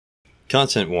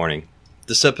Content warning.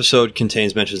 This episode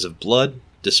contains mentions of blood,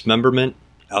 dismemberment,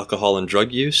 alcohol and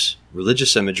drug use,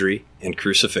 religious imagery, and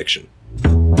crucifixion.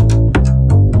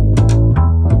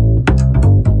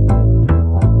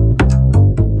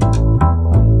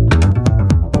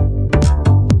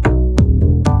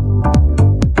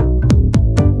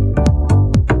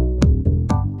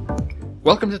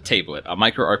 Welcome to Table It, a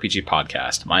micro-RPG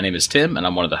podcast. My name is Tim, and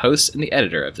I'm one of the hosts and the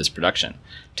editor of this production.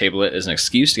 Table It is an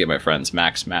excuse to get my friends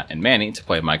Max, Matt, and Manny to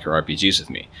play micro-RPGs with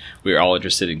me. We are all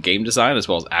interested in game design as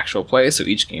well as actual play, so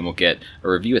each game will get a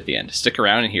review at the end. Stick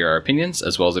around and hear our opinions,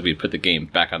 as well as if we put the game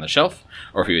back on the shelf,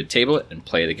 or if we would table it and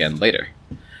play it again later.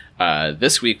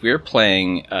 This week we are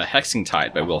playing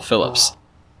Hexingtide by Will Phillips.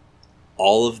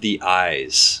 All of the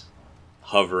eyes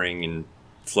hovering and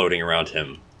floating around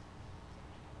him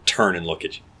turn and look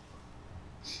at you.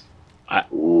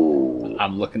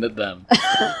 I'm looking at them.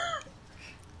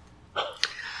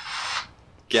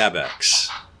 Gabex.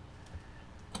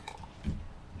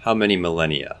 How many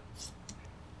millennia?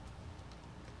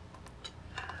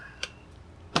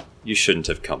 You shouldn't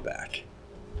have come back.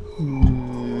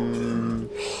 Ooh.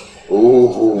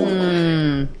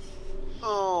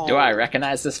 Do I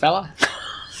recognize this fella?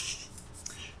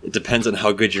 It depends on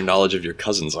how good your knowledge of your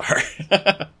cousins are.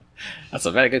 That's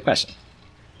a very good question.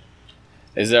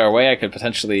 Is there a way I could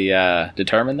potentially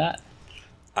determine that?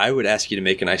 I would ask you to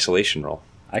make an isolation roll.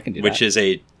 I can do that. Which is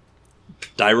a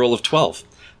die roll of 12.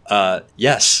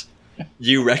 Yes,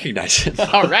 you recognize it.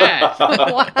 All right.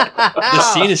 The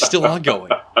scene is still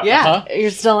ongoing. Yeah,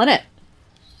 you're still in it.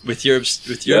 With your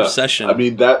obsession. I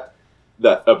mean, that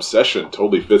obsession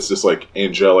totally fits this, like,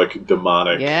 angelic,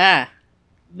 demonic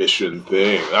mission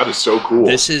thing. That is so cool.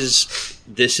 This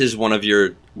is one of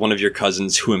your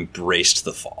cousins who embraced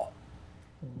the fall.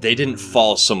 They didn't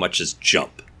fall so much as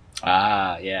jump.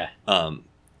 Ah, yeah.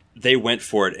 They went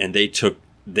for it, and they took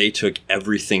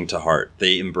everything to heart.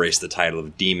 They embraced the title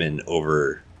of demon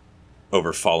over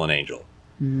fallen angel.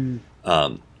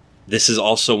 This is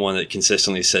also one that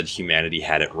consistently said humanity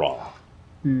had it wrong.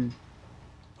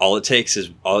 All it takes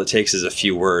is a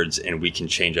few words, and we can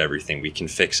change everything. We can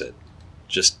fix it.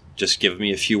 Just give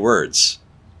me a few words.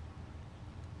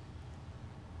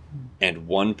 And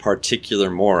one particular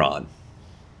moron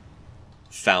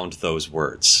found those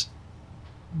words.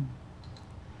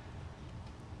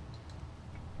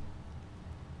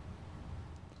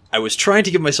 I was trying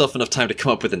to give myself enough time to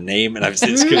come up with a name, and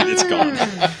it's gone.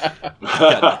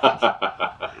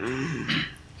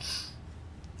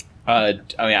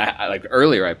 I like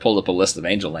earlier I pulled up a list of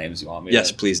angel names. You want me Yes,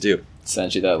 to please do.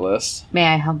 send you that list? May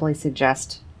I humbly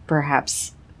suggest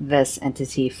perhaps this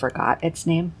entity forgot its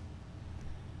name?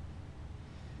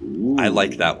 Ooh, I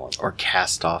like that one. Or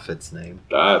cast off its name.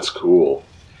 That's cool.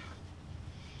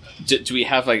 Do we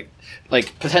have like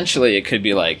potentially it could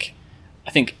be like,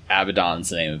 I think Abaddon's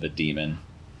the name of a demon.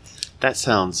 That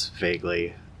sounds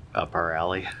vaguely up our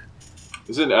alley.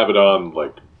 Isn't Abaddon,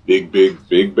 like, big bad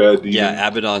demon? Yeah,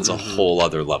 Abaddon's a whole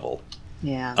other level.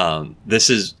 Yeah.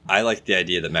 I like the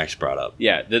idea that Max brought up.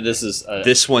 Yeah, this is...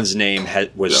 This one's name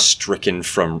was stricken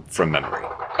from memory.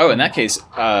 Oh, in that case,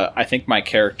 I think my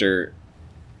character...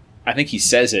 I think he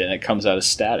says it and it comes out as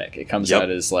static. It comes out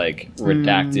as, like,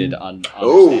 redacted,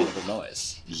 ununderstandable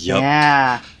noise. Yep.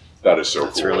 Yeah. That is so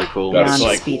That's cool. really cool. That Beyond is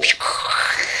like... speech.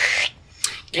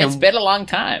 It's been a long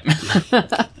time.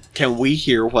 Can we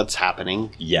hear what's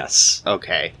happening? Yes.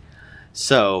 Okay.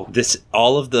 So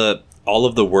All of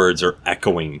the words are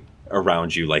echoing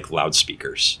around you like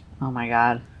loudspeakers. Oh my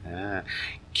god.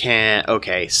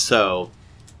 so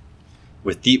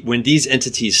When these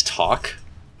entities talk,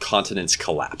 continents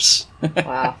collapse.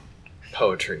 Wow.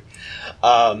 poetry.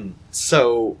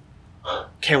 So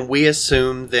can we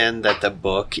assume then that the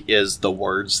book is the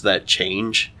words that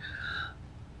change?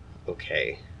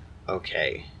 Okay.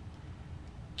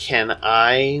 Can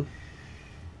I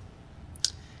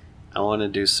want to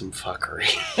do some fuckery.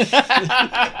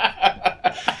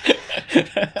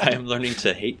 I am learning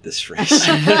to hate this phrase.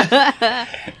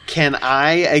 Can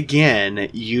I again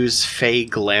use Fey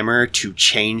Glamour to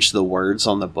change the words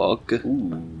on the book?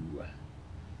 Ooh.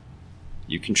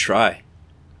 You can try.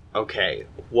 Okay,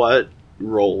 what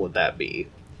role would that be?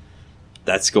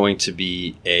 That's going to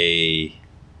be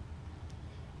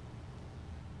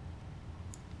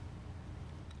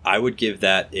I would give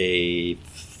that a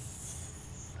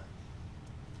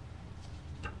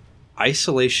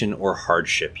isolation or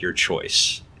hardship, your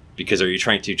choice. Because are you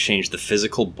trying to change the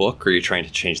physical book, or are you trying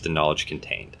to change the knowledge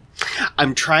contained?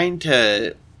 I'm trying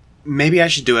to... Maybe I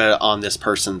should do it on this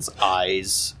person's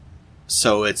eyes,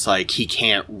 so it's like he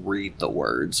can't read the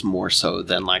words, more so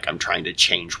than like I'm trying to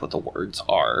change what the words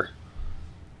are.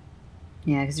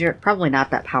 Yeah, because you're probably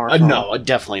not that powerful. No,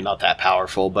 definitely not that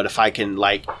powerful. But if I can,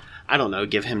 like, I don't know,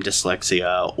 give him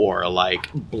dyslexia or,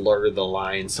 like, blur the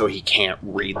lines so he can't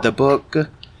read the book.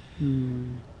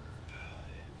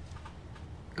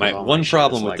 My one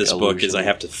problem with this book is I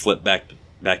have to flip back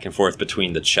and forth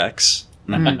between the checks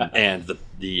and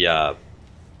the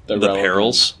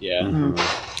perils. Yeah.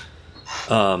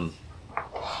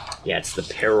 Yeah, it's the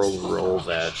peril roll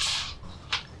that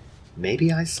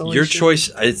maybe isolation. Your choice.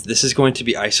 This is going to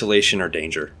be isolation or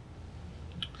danger.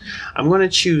 I'm going to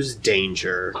choose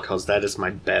danger because that is my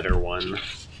better one.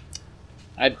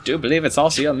 I do believe it's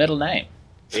also your middle name.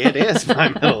 It is my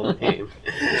middle name.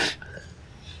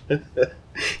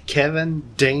 Kevin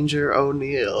Danger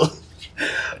O'Neill.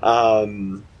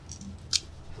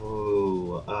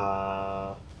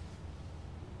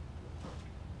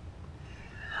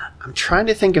 I'm trying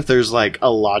to think if there's like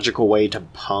a logical way to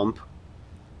pump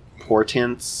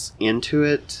portents into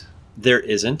it. There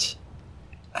isn't.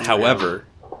 However,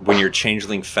 when your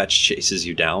changeling fetch chases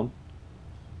you down,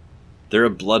 they're a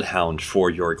bloodhound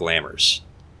for your glamours.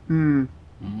 Yeah,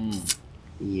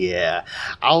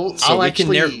 we can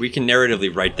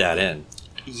narratively write that in.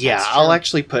 Yeah, I'll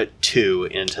actually put 2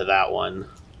 into that one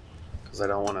because I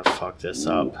don't want to fuck this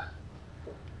up.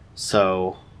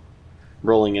 So,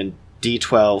 rolling in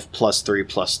D12 plus 3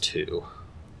 plus 2.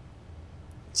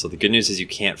 So the good news is you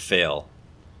can't fail.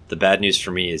 The bad news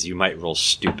for me is you might roll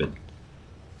stupid.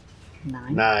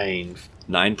 9.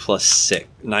 9 plus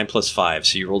 5,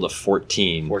 so you rolled a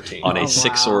 14 on a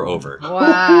 6 or over.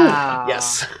 Wow.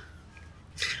 Yes.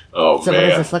 Oh, so man. what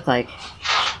does this look like?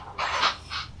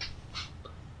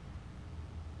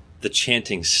 The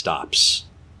chanting stops.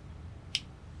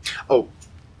 Oh,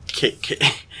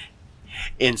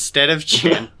 instead of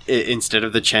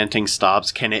the chanting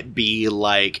stops, can it be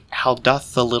like, how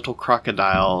doth the little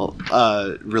crocodile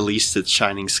release its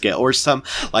shining scale, or some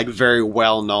like very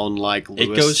well known like Lewis?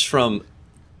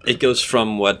 It goes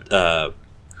from what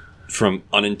from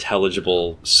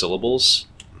unintelligible syllables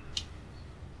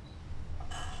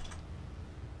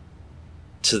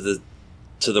to the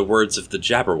words of the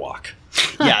Jabberwock.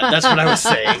 Yeah, that's what I was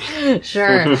saying.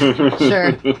 Sure.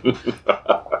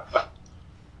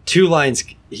 2 lines.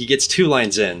 He gets 2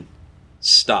 lines in,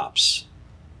 stops,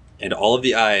 and all of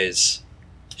the eyes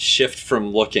shift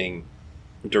from looking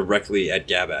directly at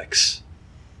Gabex,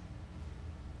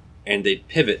 and they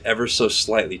pivot ever so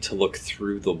slightly to look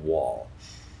through the wall.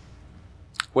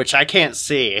 Which I can't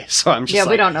see, so I'm just yeah,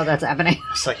 we don't know that's happening.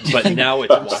 It's like, But now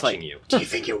it's watching you. Do you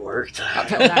think it worked?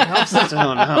 I hope so. I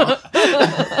don't know.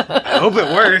 I hope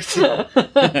it worked.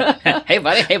 Hey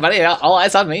buddy, all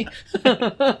eyes on me.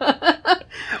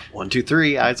 1, 2,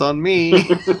 3, eyes on me.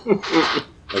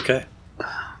 Okay.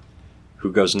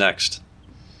 Who goes next?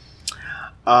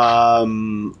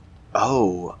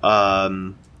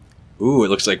 Ooh, it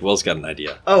looks like Will's got an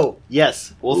idea. Oh,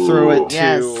 yes. We'll throw it to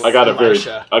Yes. I got a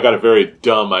Elisha. very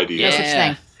dumb idea. No such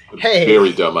thing. Hey.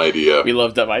 Very dumb idea. We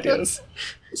love dumb ideas.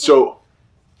 So,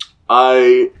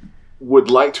 I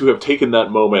would like to have taken that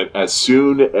moment as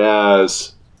soon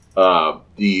as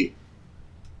the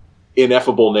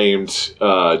ineffable named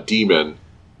demon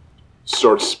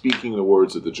starts speaking the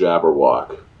words of the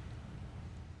Jabberwock.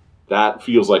 That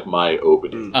feels like my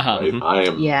opening. Right?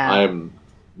 I am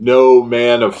no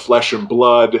man of flesh and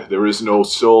blood. There is no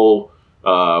soul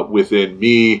within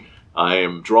me. I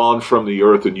am drawn from the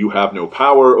earth, and you have no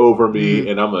power over me.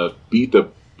 And I'm gonna beat the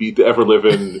ever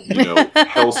living,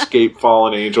 hellscape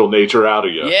fallen angel nature out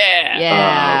of you. Yeah.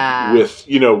 Yeah. With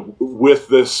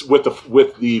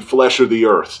the flesh of the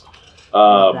earth.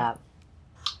 Love that.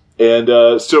 And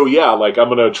I'm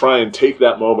going to try and take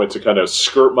that moment to kind of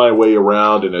skirt my way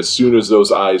around, and as soon as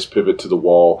those eyes pivot to the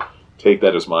wall, take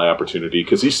that as my opportunity,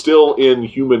 because he's still in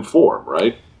human form,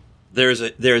 right? There's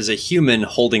a human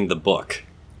holding the book.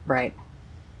 Right.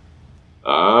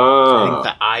 Ah. I think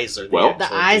the eyes are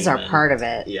The eyes are part of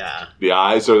it. Yeah. The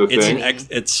eyes are the thing.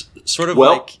 It's sort of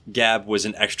like Gab was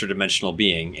an extra-dimensional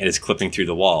being and is clipping through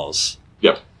the walls.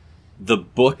 Yep. The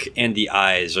book and the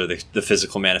eyes are the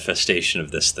physical manifestation of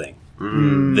this thing.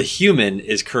 Mm. The human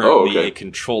is currently a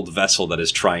controlled vessel that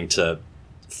is trying to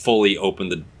fully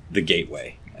open the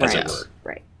gateway, as it were.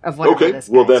 Right. Of whatever Okay, this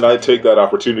well guy's then I trying take to that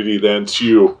opportunity then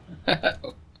to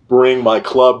bring my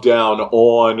club down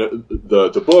on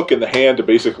the book and the hand to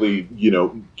basically,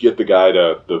 get the guy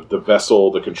the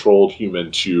vessel, the controlled human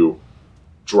to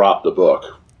drop the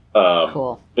book.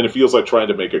 Cool. And it feels like trying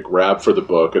to make a grab for the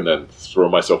book and then throw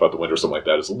myself out the window or something like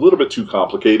that is a little bit too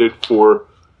complicated for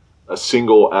a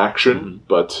single action,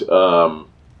 but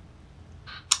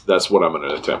that's what I'm going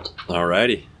to attempt.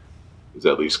 Alrighty. Is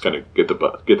at least kind of get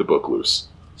the book loose.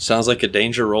 Sounds like a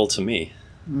danger roll to me.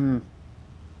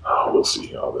 Oh, we'll see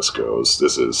how this goes.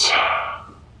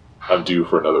 I'm due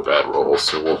for another bad roll,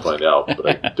 so we'll find out.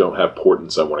 But I don't have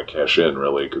portents I want to cash in,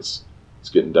 really, because it's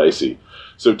getting dicey.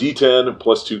 So D10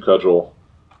 plus 2 cudgel.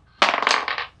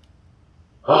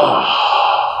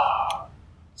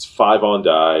 It's 5 on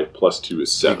die, plus 2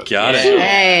 is 7. You got it.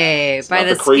 Hey, by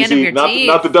the skin of your teeth.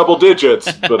 Not the double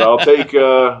digits, but I'll take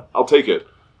it.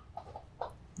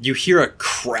 You hear a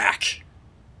crack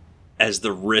as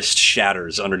the wrist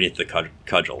shatters underneath the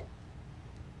cudgel.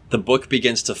 The book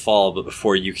begins to fall, but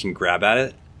before you can grab at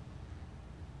it,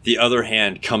 the other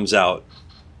hand comes out,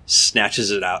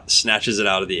 snatches it out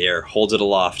of the air, holds it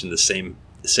aloft in the same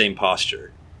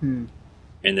posture, and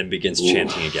then begins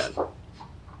chanting again.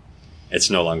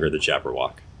 It's no longer the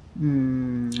Jabberwock.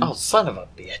 Oh, son of a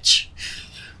bitch.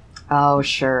 Oh,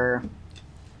 sure.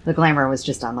 The glamour was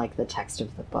just on, like, the text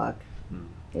of the book.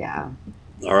 Yeah.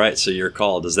 All right, so your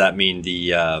call. Does that mean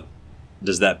your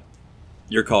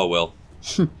call, Will?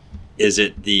 Is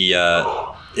it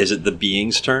the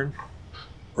being's turn,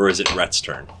 or is it Rhett's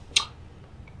turn?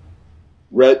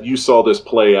 Rhett, you saw this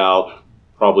play out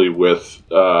probably with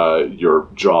your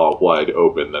jaw wide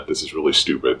open that this is really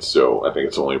stupid, so I think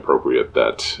it's only appropriate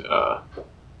that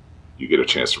you get a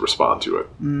chance to respond to it.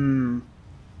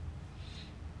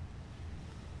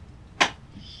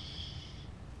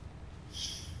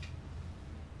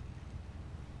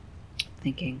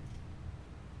 Thinking.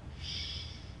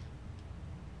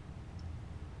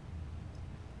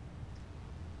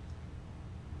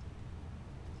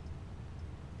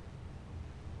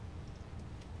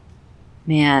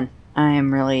 Man, I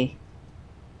am really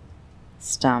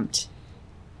stumped.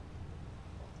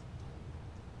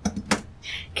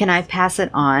 Can I pass it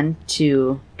on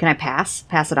to? Can I pass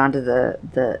it on to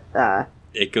the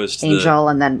It goes to angel,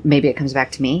 and then maybe it comes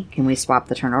back to me? Can we swap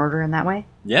the turn order in that way?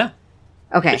 Yeah.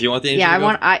 Okay. If you want the angel, I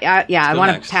want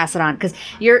next. to pass it on because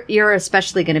you're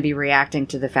especially going to be reacting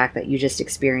to the fact that you just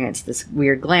experienced this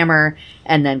weird glamour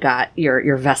and then got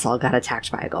your vessel got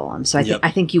attacked by a golem. So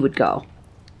I think you would go.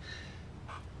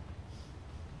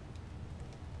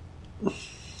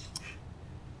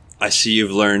 I see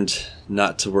you've learned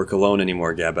not to work alone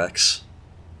anymore, Gabex.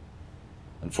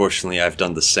 Unfortunately, I've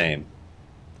done the same.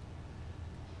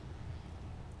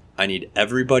 I need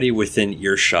everybody within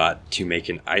earshot to make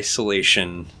an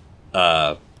isolation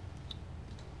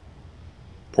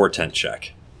portent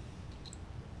check.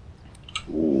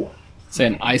 Ooh. Say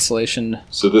an isolation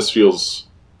So this feels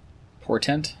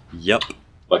portent. Yep.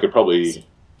 like it probably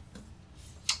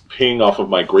ping off of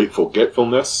my Grateful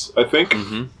Getfulness, I think.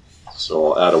 Mm-hmm.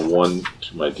 So I'll add a 1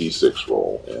 to my d6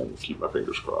 roll and keep my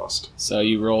fingers crossed. So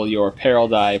you roll your peril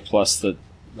die plus the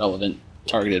relevant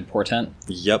targeted portent.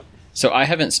 Yep. So I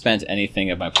haven't spent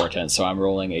anything of my portent, so I'm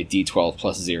rolling a d12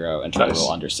 plus 0 and try to Nice.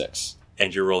 roll under 6.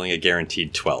 And you're rolling a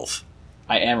guaranteed 12.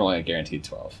 I am rolling a guaranteed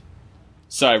 12.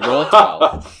 So I roll a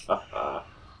 12.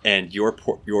 And your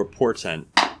portent,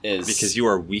 Is because you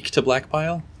are weak to black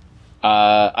bile,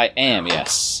 I am,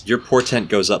 yes. your portent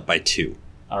goes up by 2.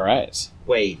 All right.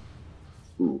 Wait.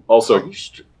 Ooh. Also, Are you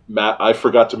Matt, I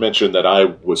forgot to mention that I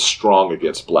was strong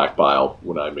against black bile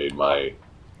when I made my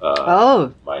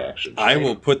my action. I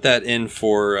will put that in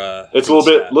for. It's a for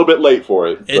the little bit late for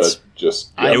it. It's- but just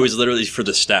stat. It was literally for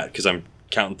the stat because I'm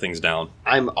counting things down.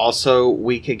 I'm also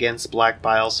weak against black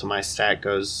bile, so my stat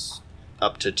goes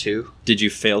up to 2. Did you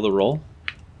fail the roll?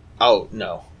 Oh,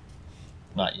 no.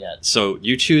 Not yet. So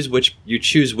you choose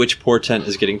which portent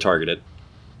is getting targeted,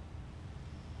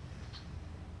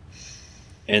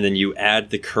 and then you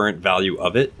add the current value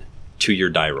of it to your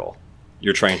die roll.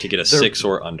 You're trying to get a 6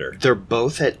 or under. They're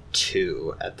both at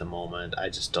 2 at the moment. I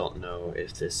just don't know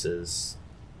if this is...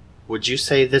 Would you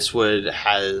say this would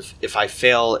have... If I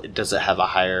fail, does it have a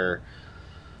higher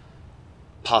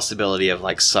possibility of,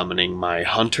 like, summoning my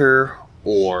hunter,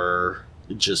 or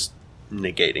just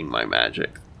negating my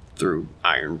magic through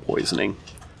iron poisoning?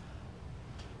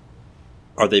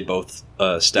 Are they both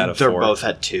stat of They're 4? both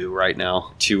at 2 right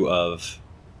now. 2 of...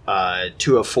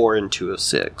 2 of 4 and 2 of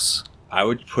 6. I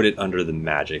would put it under the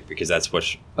magic because that's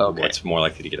Okay. what's more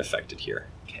likely to get affected here.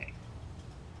 Okay.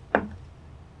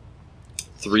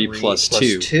 3 plus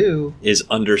 2 2. is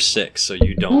under 6, so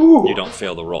you Ooh. don't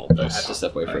fail the roll. I have to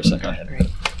step away for a second.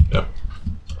 Yep.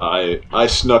 I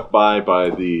snuck by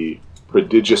the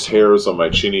prodigious hairs on my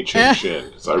chinny chin chin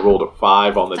because I rolled a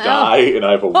 5 on the die and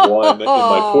I have a 1 in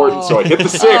my portent, so I hit the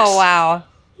 6. Oh, wow.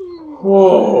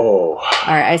 Whoa! All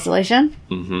right, isolation.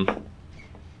 Mm-hmm.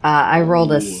 I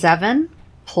rolled a 7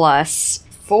 plus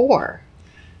 4.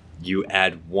 You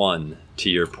add 1 to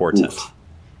your portent.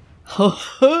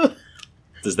 Oof.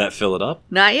 Does that fill it up?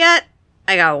 Not yet.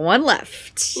 I got one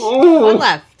left. Ooh. One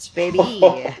left, baby.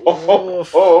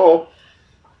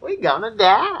 We gonna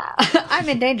die. I'm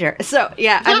in danger. So,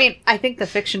 yeah, I mean, I think the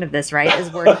fiction of this, right,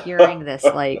 is we're hearing this,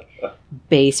 like,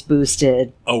 bass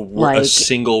boosted, A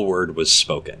single word was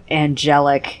spoken.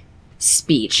 Angelic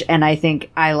speech. And I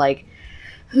think I, like,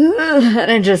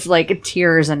 and just, like,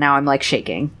 tears, and now I'm, like,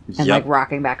 shaking and, like,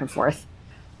 rocking back and forth.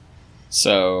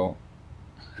 So,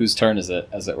 whose turn is it,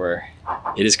 as it were?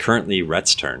 It is currently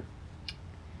Rhett's turn.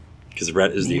 Because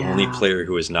Rhett is the only player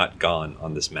who is not gone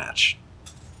on this match.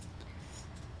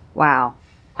 Wow.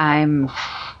 I'm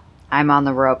on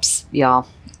the ropes, y'all.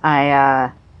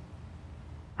 I've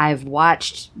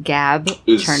watched Gab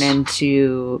turn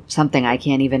into something I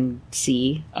can't even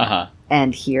see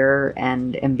and hear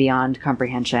and beyond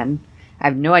comprehension. I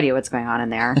have no idea what's going on in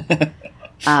there.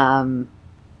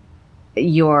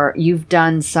 You've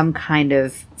done some kind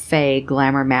of fey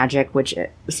glamour magic, which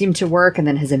seemed to work and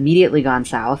then has immediately gone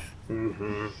south.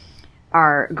 Mm-hmm.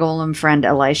 Our golem friend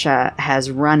Elisha has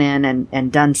run in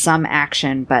and done some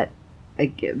action, but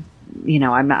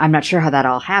I'm not sure how that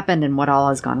all happened and what all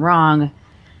has gone wrong.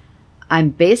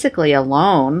 I'm basically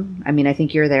alone. I mean, I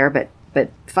think you're there, but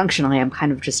functionally, I'm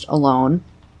kind of just alone.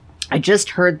 I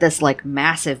just heard this like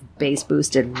massive bass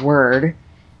boosted word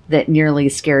that nearly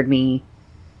scared me,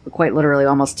 quite literally,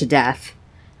 almost to death.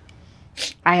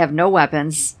 I have no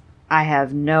weapons. I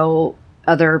have no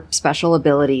other special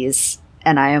abilities.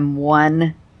 And I am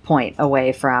 1 point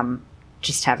away from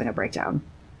just having a breakdown.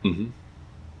 Mm-hmm.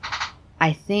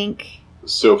 I think.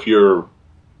 So if your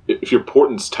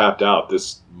portent's tapped out,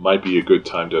 this might be a good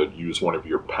time to use one of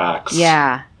your packs.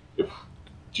 Yeah. Do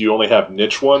you only have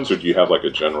niche ones, or do you have like a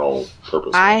general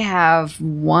purpose? I have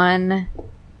one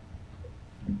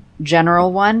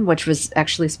general one, which was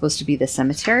actually supposed to be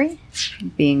the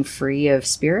being free of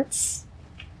spirits.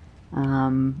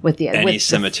 Any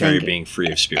cemetery being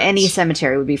free of spirits. Any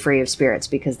cemetery would be free of spirits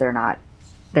because they're not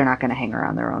going to hang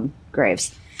around their own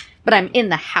graves. But I'm in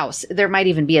the house. There might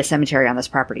even be a cemetery on this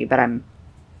property, but I'm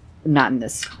not in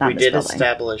this. We did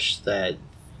establish that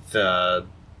there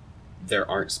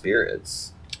aren't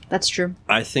spirits. That's true.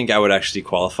 I think I would actually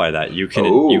qualify that. You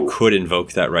could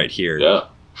invoke that right here. Yeah.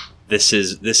 This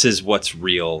is what's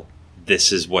real.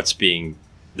 This is what's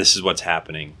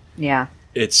happening. Yeah.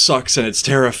 It sucks and it's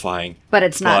terrifying. But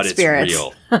it's not spirits. It's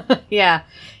real. Yeah.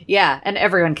 Yeah. And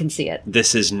everyone can see it.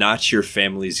 This is not your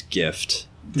family's gift.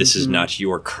 This is not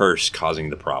your curse causing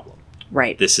the problem.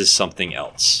 Right. This is something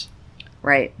else.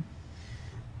 Right.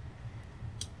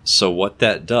 So what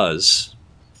that does...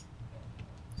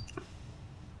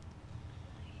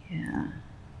 Yeah.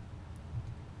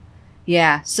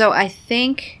 Yeah. So I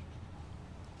think...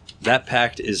 that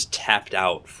pact is tapped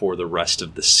out for the rest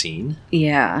of the scene.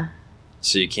 Yeah.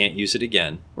 So you can't use it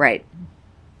again. Right.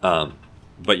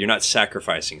 But you're not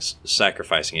sacrificing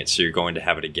it, so you're going to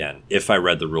have it again. If I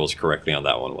read the rules correctly on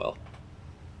that one, Will.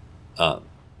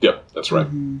 Yep, that's right.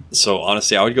 Mm-hmm. So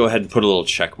honestly, I would go ahead and put a little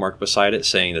check mark beside it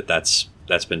saying that's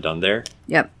been done there.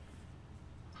 Yep.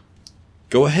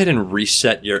 Go ahead and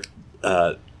reset your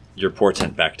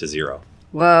portent back to 0.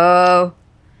 Whoa.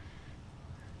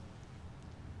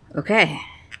 Okay.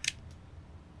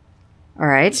 All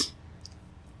right.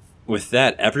 With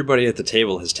that, everybody at the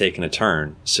table has taken a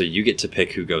turn, so you get to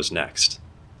pick who goes next.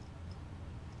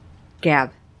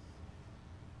 Gab.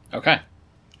 Okay.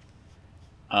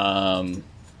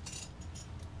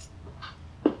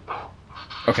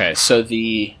 Okay, so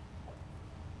the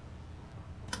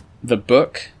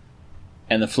book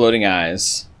and the floating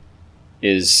eyes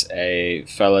is a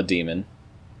fella demon.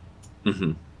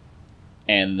 Mm-hmm.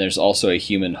 And there's also a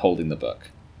human holding the book.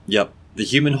 Yep. The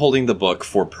human holding the book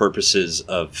for purposes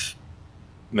of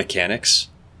mechanics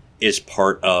is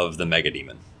part of the mega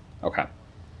demon. Okay.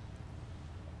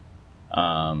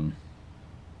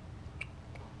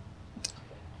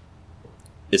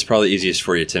 It's probably easiest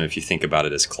for you, Tim, if you think about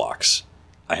it as clocks.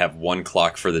 I have 1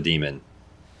 clock for the demon.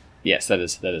 Yes, that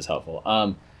is helpful.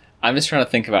 I'm just trying to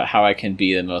think about how I can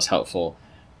be the most helpful.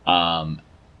 I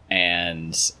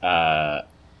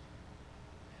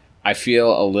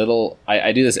feel a little...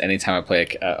 I do this anytime I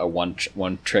play a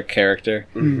one-trick character.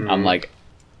 Mm-hmm. I'm like...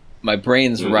 My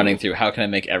brain's running through how can I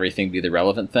make everything be the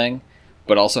relevant thing,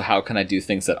 but also how can I do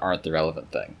things that aren't the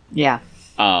relevant thing. Yeah.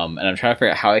 And I'm trying to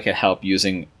figure out how I can help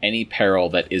using any peril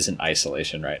that isn't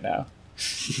isolation right now.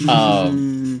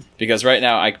 Because right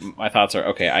now my thoughts are,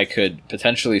 okay, I could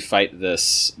potentially fight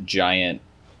this giant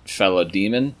fellow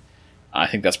demon. I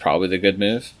think that's probably the good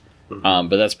move. Mm-hmm.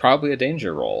 But that's probably a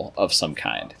danger roll of some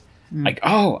kind. Like,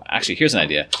 actually, here's an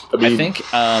idea. I think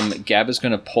Gab is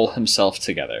going to pull himself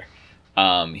together.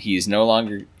 He's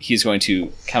going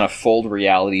to kind of fold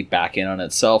reality back in on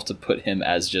itself to put him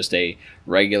as just a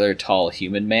regular tall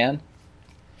human man.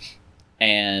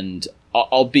 And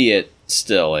albeit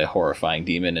still a horrifying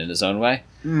demon in his own way.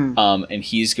 And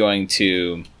he's going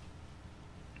to...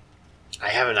 I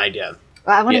have an idea.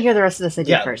 Well, I want to hear the rest of this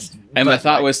idea first. And my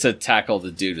thought was to tackle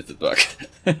the dude with the book.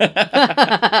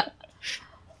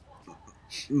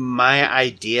 My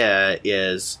idea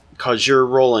is... Because you're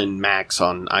rolling max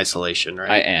on isolation, right?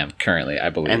 I am, currently, I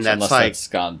believe. And that's unless like that's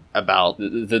gone... about...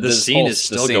 The scene is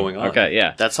still going on. Okay,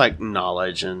 yeah. That's like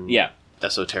knowledge and Yeah.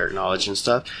 esoteric knowledge and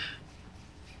stuff.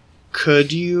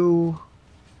 Could you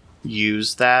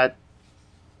use that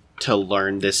to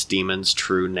learn this demon's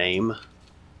true name?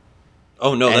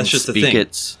 Oh, no, that's just the thing.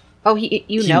 Oh, you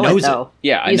He know it, knows though.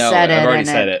 Yeah, I You know. said I've it, already and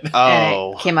said it.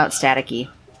 And it came out staticky.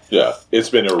 Yeah, it's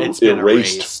been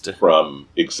erased from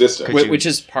existence. Which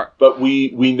is part... But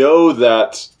we know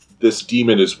that this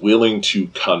demon is willing to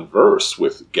converse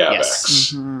with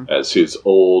Gavex as his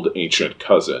old ancient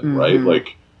cousin, right?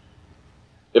 Like,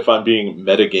 if I'm being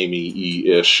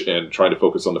metagamey-ish and trying to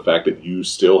focus on the fact that you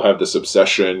still have this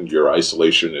obsession, your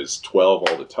isolation is 12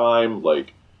 all the time,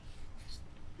 like,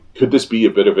 could this be a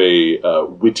bit of a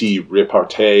witty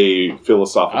repartee,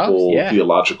 philosophical,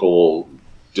 theological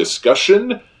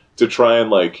discussion to try and,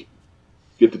 like,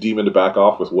 get the demon to back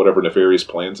off with whatever nefarious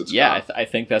plans it's got? I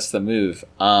think that's the move.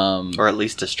 Or at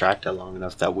least distract it long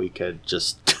enough that we could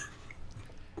just...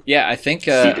 Yeah, I think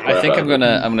I'm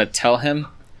gonna tell him.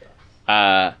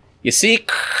 You see,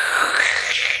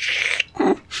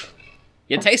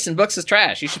 your taste in books is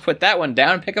trash. You should put that one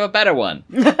down and pick up a better one.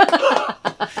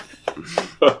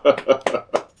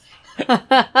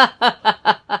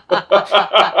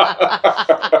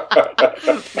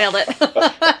 Nailed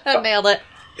it. Nailed it.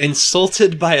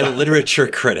 Insulted by a literature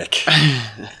critic.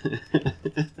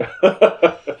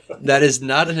 That is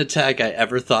not an attack I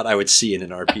ever thought I would see in an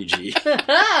RPG.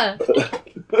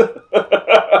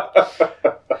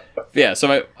 Yeah,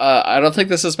 so I don't think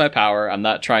this is my power. I'm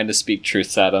not trying to speak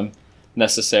truths at him,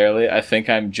 necessarily. I think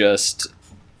I'm just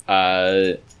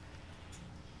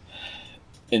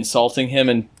insulting him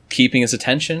and keeping his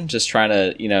attention, just trying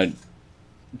to,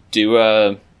 do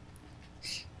a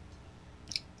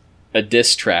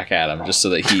diss track at him, just so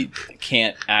that he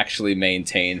can't actually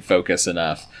maintain focus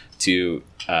enough to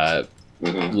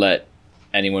let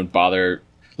anyone bother...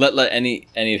 Let any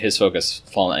of his focus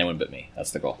fall on anyone but me.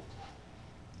 That's the goal.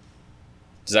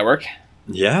 Does that work?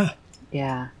 Yeah.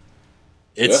 Yeah.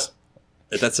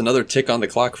 That's another tick on the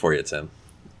clock for you, Tim.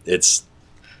 It's...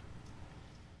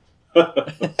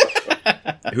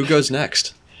 Who goes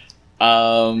next?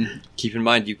 Keep in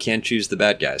mind, you can choose the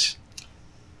bad guys.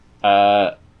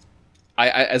 I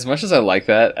as much as I like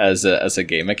that as a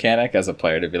game mechanic, as a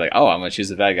player, to be like, oh, I'm going to choose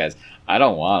the bad guys, I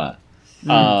don't want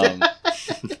to.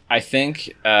 I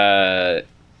think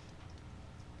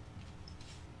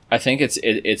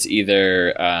it's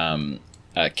either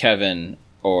Kevin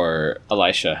or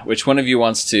Elisha. Which one of you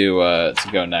wants to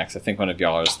go next? I think one of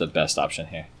y'all is the best option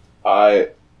here.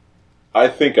 I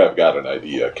think I've got an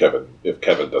idea, Kevin. If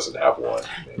Kevin doesn't have one,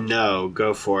 no,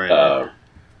 go for it.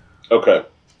 Okay.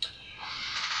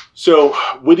 So,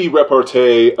 witty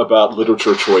repartee about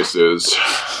literature choices.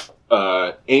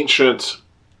 Ancient.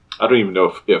 I don't even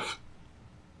know if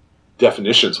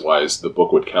definitions-wise the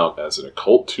book would count as an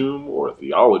occult tomb or a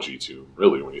theology tomb,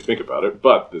 really, when you think about it.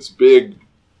 But this big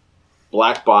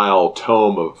black bile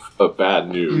tome of bad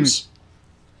news,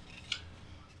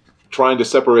 trying to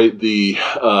separate the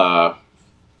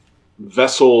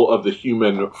vessel of the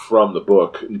human from the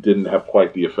book didn't have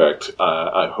quite the effect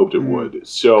I hoped it would.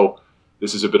 So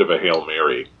this is a bit of a Hail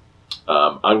Mary.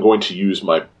 I'm going to use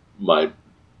my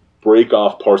break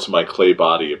off parts of my clay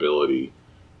body ability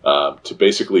to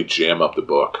basically jam up the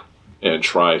book and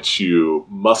try to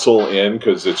muscle in,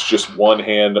 because it's just one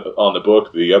hand on the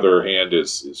book, the other hand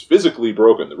is physically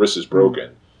broken, the wrist is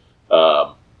broken.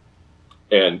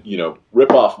 And,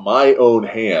 rip off my own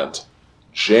hand,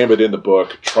 jam it in the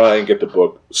book, try and get the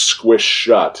book squished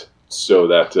shut so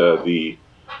that the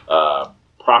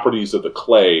properties of the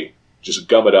clay just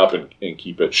gum it up and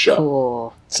keep it shut.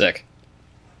 Cool. Sick.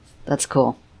 That's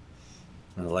cool.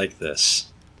 I like this.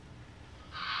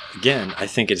 Again, I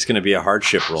think it's going to be a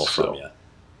hardship roll from you.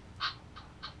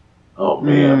 Oh,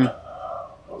 man. I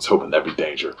was hoping that'd be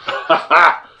danger.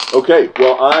 Okay,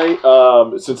 well,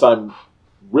 I since I'm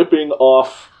ripping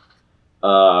off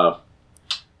a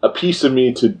piece of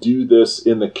me to do this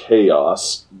in the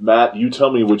chaos, Matt, you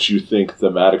tell me which you think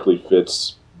thematically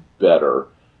fits better,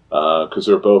 because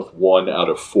they're both 1 out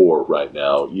of 4 right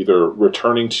now. Either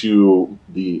returning to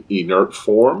the inert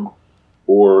form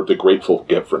or the great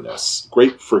forgetfulness.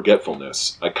 Great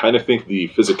forgetfulness. I kind of think the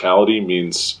physicality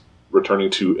means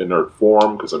returning to inert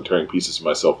form because I'm tearing pieces of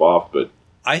myself off, but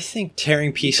I think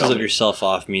tearing pieces of yourself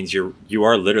off means you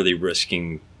are literally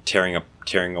risking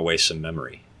tearing away some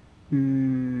memory.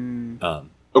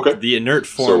 Okay. The inert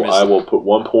form. So I will put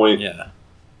 1 point. Yeah.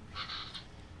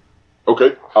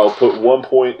 Okay, I'll put 1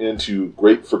 point into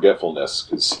great forgetfulness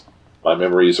because my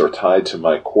memories are tied to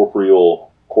my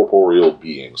corporeal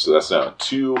being. So that's now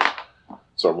 2.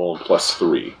 So I'm rolling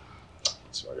 +3.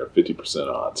 So I got 50%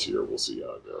 odds here. We'll see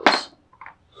how it goes.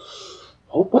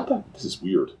 Oh, what the? This is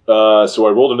weird. So I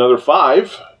rolled another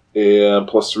 5, and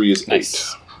 +3 is 8.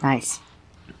 Nice.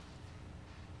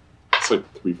 It's like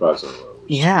 3 5s in a row.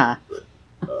 Yeah.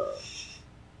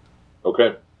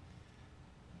 Okay.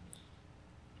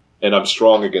 And I'm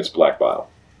strong against black bile.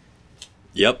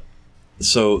 Yep.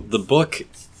 So the book,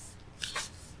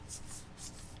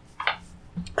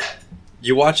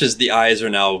 you watch as the eyes are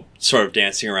now sort of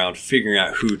dancing around, figuring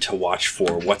out who to watch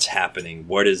for, what's happening,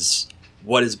 what is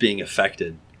being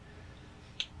affected.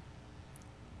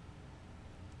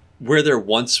 Where there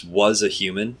once was a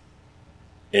human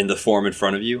in the form in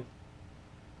front of you,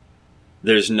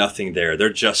 there's nothing there.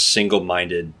 They're just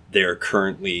single-minded. They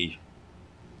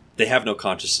have no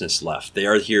consciousness left. They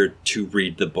are here to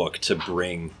read the book, to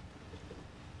bring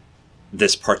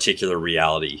this particular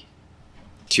reality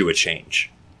to a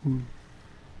change.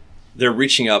 They're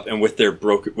reaching up, and with their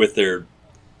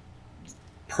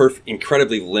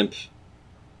incredibly limp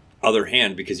other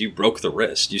hand, because you broke the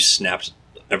wrist, you snapped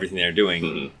everything they're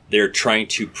doing, they're trying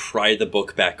to pry the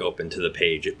book back open to the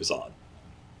page it was on.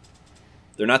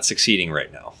 They're not succeeding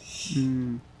right now.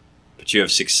 But you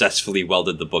have successfully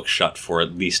welded the book shut for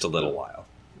at least a little while.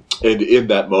 And in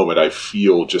that moment, I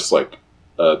feel just like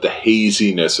the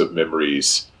haziness of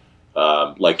memories,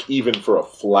 like even for a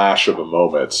flash of a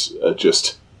moment,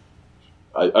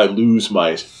 I lose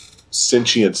my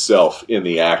sentient self in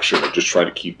the action of just trying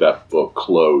to keep that book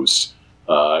closed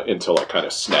until I kind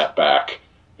of snap back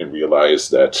and realize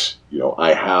that,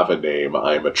 I have a name.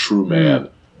 I am a true man.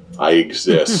 I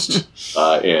exist,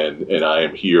 and I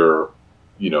am here,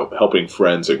 helping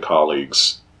friends and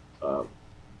colleagues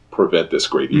prevent this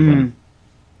great evil.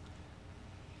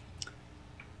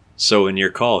 So in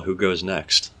your call, who goes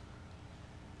next?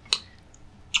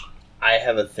 I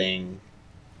have a thing,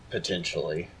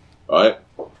 potentially. All right.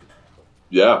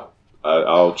 Yeah,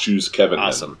 I'll choose Kevin.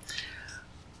 Awesome.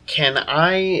 Can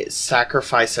I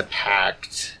sacrifice a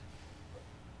pact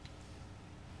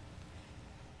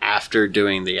after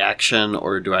doing the action,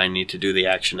 or do I need to do the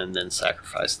action and then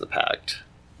sacrifice the pact?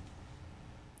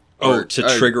 To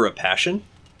trigger a passion?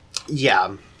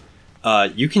 Yeah.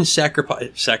 You can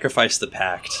sacrifice the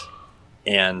pact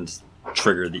and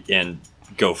and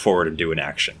go forward and do an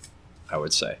action, I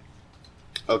would say.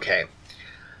 Okay.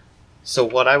 So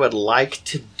what I would like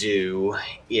to do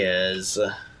is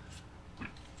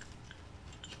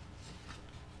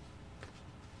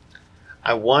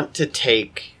I want to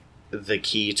take the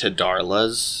key to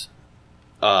Darla's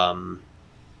and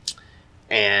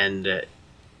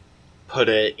put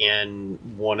it in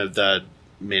one of the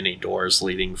many doors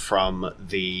leading from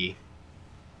the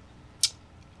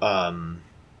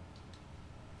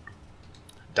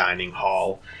dining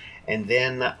hall. And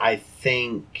then I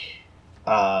think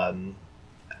I'll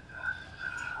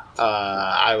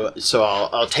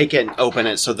take it and open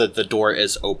it so that the door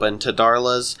is open to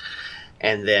Darla's,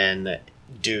 and then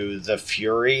do the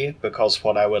Fury, because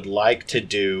what I would like to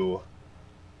do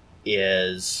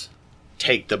is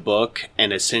take the book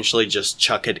and essentially just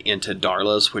chuck it into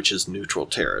Darla's, which is neutral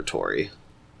territory.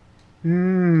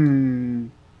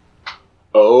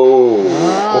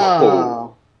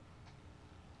 Oh.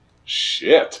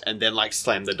 Shit. And then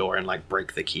slam the door and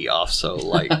break the key off so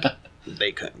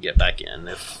they couldn't get back in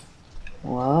if...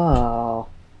 Whoa.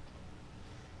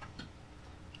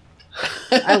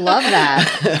 I love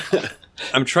that.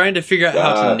 I'm trying to figure out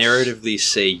how to narratively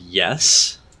say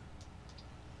yes.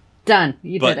 Done.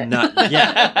 You but did it. Not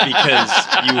yet,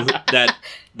 because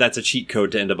that's a cheat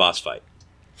code to end a boss fight.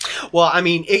 Well, I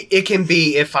mean, it can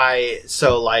be if I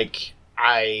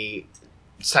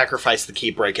sacrifice the key,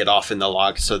 break it off in the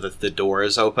lock so that the door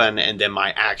is open, and then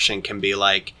my action can be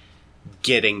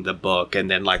getting the book and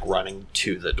then running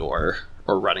to the door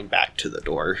or running back to the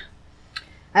door.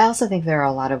 I also think there are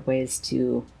a lot of ways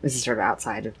to, this is sort of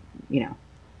outside of,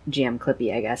 GM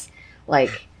Clippy, I guess.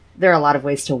 There are a lot of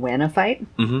ways to win a fight,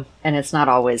 and it's not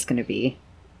always going to be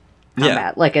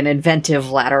combat. Yeah. An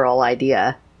inventive lateral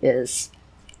idea is,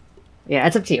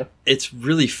 it's up to you. It's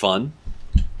really fun,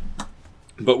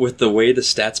 but with the way the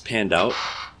stats panned out,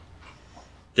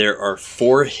 there are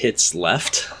 4 hits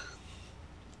left,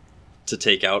 to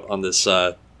take out on this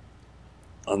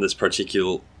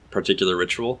particular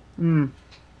ritual.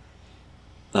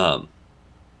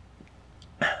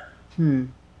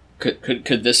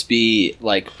 Could this be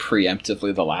like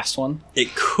preemptively the last one?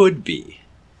 It could be.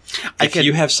 If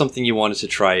you have something you wanted to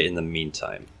try in the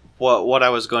meantime. What I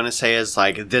was going to say is,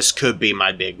 like, this could be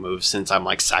my big move since I'm,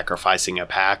 like, sacrificing a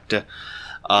pact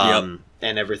and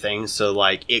everything. So,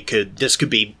 like, this could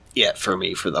be it for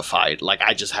me for the fight. Like,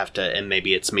 I just have to, and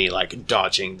maybe it's me, like,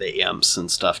 dodging the imps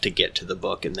and stuff to get to the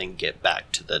book and then get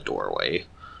back to the doorway.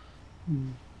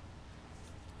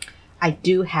 I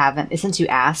do have since you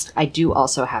asked, I do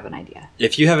also have an idea.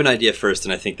 If you have an idea first,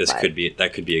 then I think that could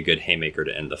be a good haymaker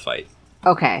to end the fight.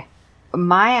 Okay.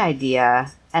 My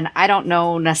idea, and I don't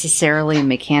know necessarily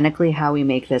mechanically how we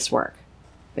make this work,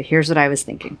 but here's what I was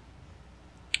thinking.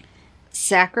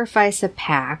 Sacrifice a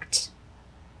pact,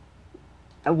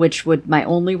 my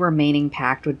only remaining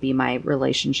pact would be my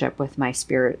relationship with my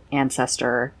spirit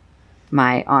ancestor,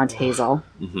 my Aunt Hazel.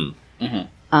 Mm-hmm.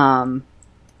 Mm-hmm.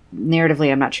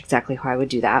 Narratively, I'm not sure exactly how I would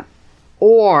do that.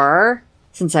 Or,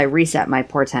 since I reset my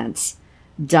portents,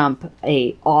 dump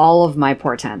all of my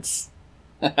portents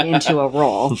into a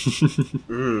roll.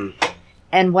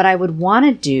 And what I would want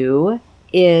to do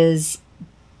is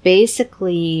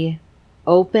basically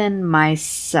open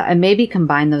myself, and maybe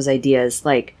combine those ideas,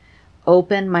 like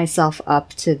open myself up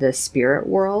to the spirit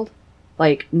world,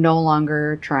 like no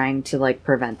longer trying to like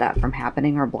prevent that from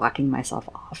happening or blocking myself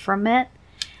off from it,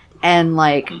 and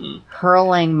like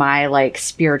hurling my like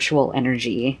spiritual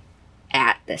energy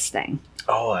at this thing.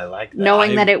 Oh, I like that.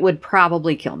 Knowing that it would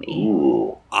probably kill me.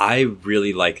 Ooh. I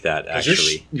really like that,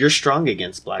 actually. You're strong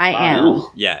against black I fire. am.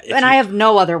 Yeah. And I have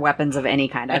no other weapons of any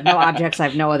kind. I have no objects. I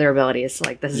have no other abilities. So,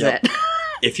 like, this is it.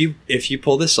 If you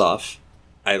pull this off,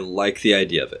 I like the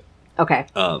idea of it. Okay.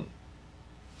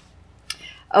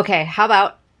 Okay,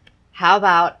 how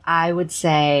about I would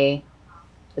say,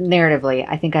 narratively,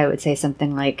 I think I would say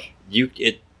something like...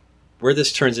 Where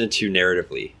this turns into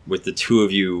narratively, with the two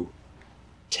of you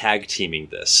tag teaming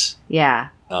this. Yeah.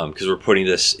 Because we're putting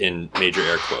this in major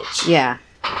air quotes. Yeah.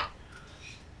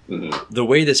 The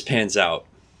way this pans out,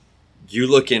 you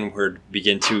look inward,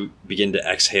 begin to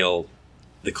exhale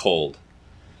the cold.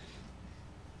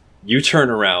 You turn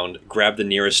around, grab the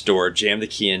nearest door, jam the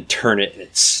key in, turn it, and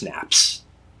it snaps.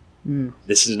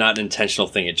 This is not an intentional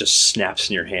thing. It just snaps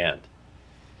in your hand.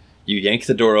 You yank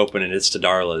the door open, and it's to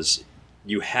Darla's.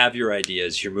 You have your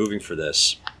ideas. You're moving for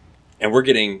this. And we're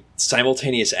getting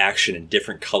simultaneous action in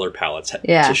different color palettes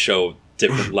to show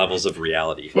different levels of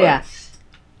reality. Right? Yeah.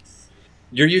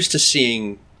 You're used to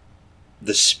seeing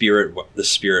the spirit realm.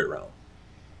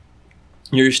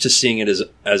 You're used to seeing it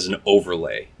as an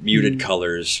overlay. Muted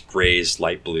colors, grays,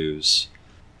 light blues.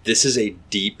 This is a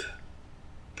deep,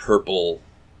 purple,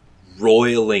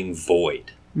 roiling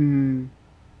void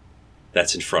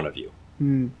that's in front of you.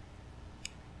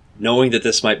 Knowing that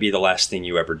this might be the last thing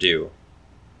you ever do,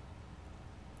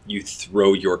 you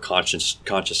throw your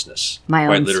consciousness. My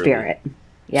own literally. spirit.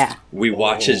 Yeah. We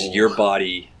watch as your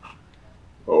body...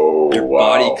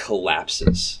 body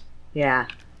collapses. Yeah.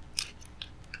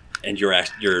 And your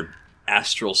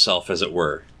astral self, as it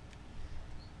were,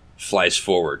 flies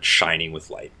forward, shining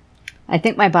with light. I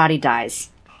think my body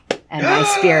dies. And my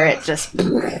spirit just...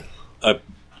 in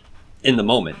the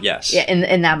moment, yes. Yeah,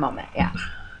 in that moment, yeah.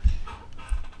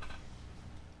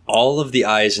 All of the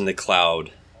eyes in the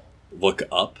cloud look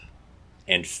up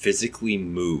and physically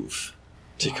move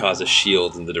to cause a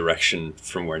shield in the direction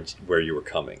from where you were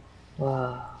coming.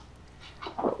 Whoa.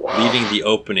 Leaving the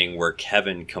opening where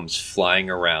Kevin comes flying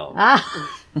around,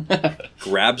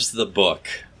 grabs the book,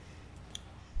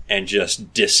 and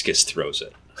just discus throws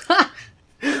it.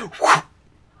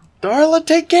 Darla,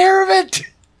 take care of it!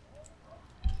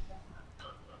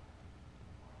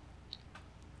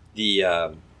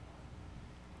 The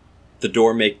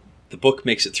book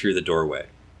makes it through the doorway.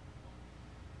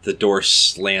 The door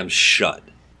slams shut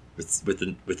with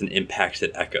an impact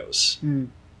that echoes.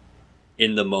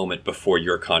 In the moment before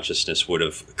your consciousness would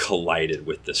have collided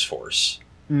with this force.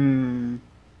 And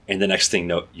the next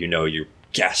thing you know, you're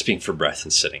gasping for breath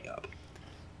and sitting up.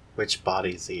 Which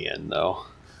body's he in, though?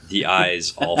 The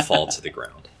eyes all fall to the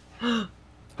ground.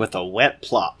 With a wet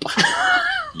plop.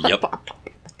 Yep.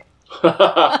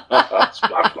 That's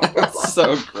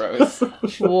so gross.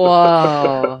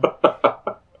 Whoa.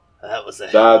 That was a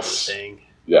hell of a thing.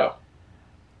 Yeah.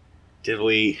 Did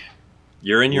we...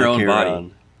 You're in your own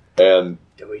body. And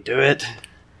did we do it?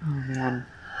 Oh, man.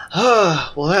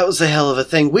 Well, that was a hell of a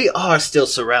thing. We are still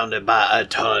surrounded by a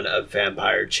ton of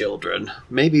vampire children.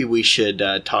 Maybe we should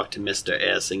talk to Mr.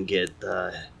 S and get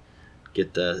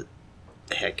the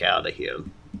heck out of here.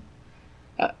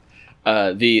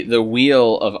 The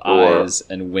wheel of eyes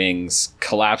and wings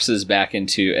collapses back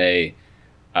into a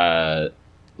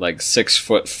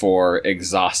 6'4"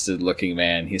 exhausted looking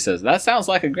man. He says, "That sounds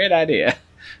like a great idea."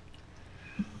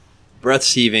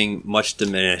 Breaths heaving, much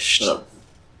diminished,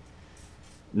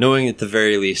 knowing at the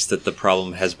very least that the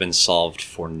problem has been solved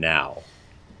for now.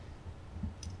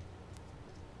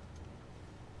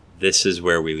 This is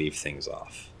where we leave things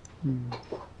off.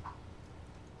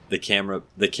 The camera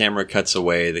cuts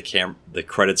away. The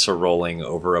credits are rolling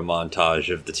over a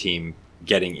montage of the team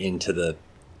getting into the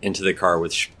car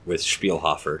with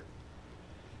Spielhofer,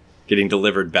 getting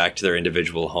delivered back to their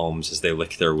individual homes as they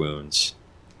lick their wounds.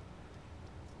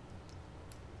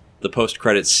 The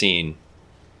post-credits scene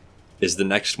is the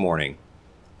next morning.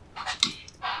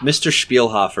 Mr.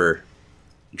 Spielhofer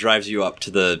drives you up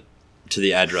to the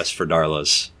address for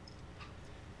Darla's.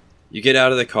 You get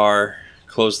out of the car,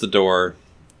 close the door,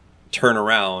 turn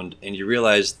around, and you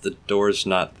realize the door's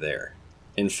not there.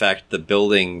 In fact, the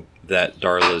building that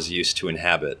Darla's used to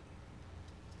inhabit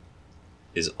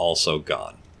is also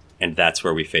gone. And that's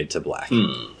where we fade to black.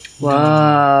 Whoa.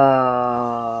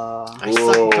 I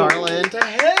sucked Darla into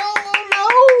hell.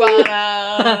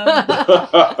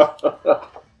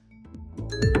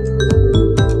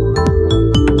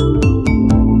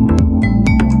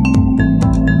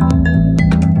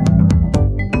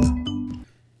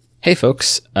 Hey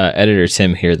folks, Editor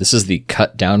Tim here. This is the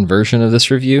cut down version of this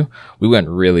review. We went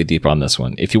really deep on this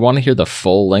one. If you want to hear the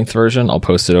full length version, I'll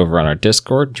post it over on our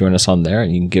Discord. Join us on there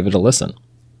and you can give it a listen.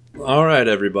 All right,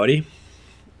 everybody.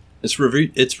 It's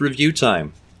review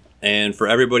time. And for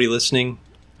everybody listening,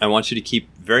 I want you to keep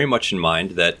very much in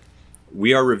mind that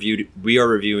we are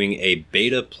reviewing a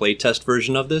beta playtest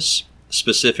version of this,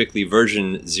 specifically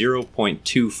version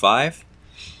 0.25.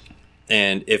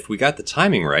 And if we got the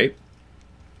timing right,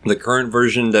 the current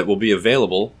version that will be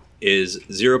available is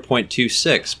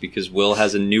 0.26 because Will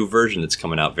has a new version that's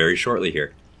coming out very shortly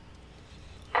here.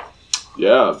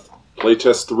 Yeah,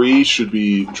 playtest 3 should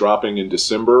be dropping in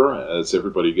December as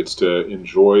everybody gets to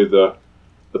enjoy the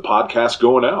podcast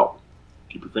going out.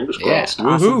 Keep your fingers crossed. Yeah,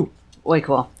 woohoo! Way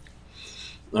cool.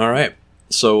 All right.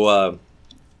 So,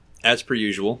 as per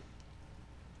usual,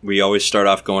 we always start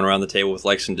off going around the table with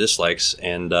likes and dislikes,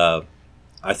 and I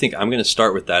think I'm going to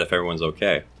start with that if everyone's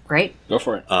okay. Great. Go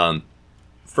for it.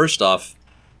 First off,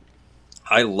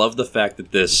 I love the fact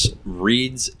that this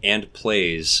reads and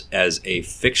plays as a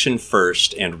fiction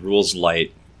first and rules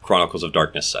light Chronicles of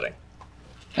Darkness setting.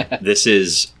 This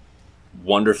is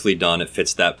wonderfully done. It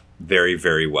fits that very,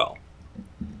 very well.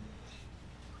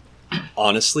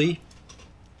 Honestly,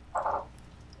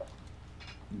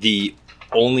 the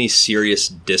only serious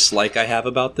dislike I have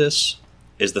about this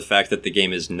is the fact that the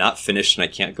game is not finished and I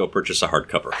can't go purchase a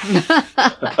hardcover.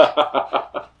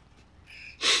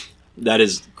 That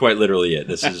is quite literally it.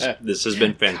 This has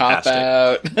been fantastic. Cop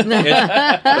out. You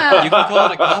can call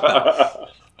it a cop out.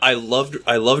 I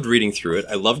loved reading through it.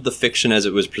 I loved the fiction as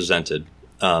it was presented.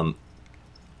 I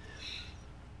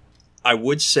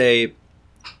would say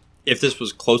if this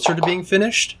was closer to being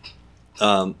finished,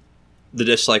 the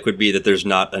dislike would be that there's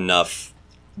not enough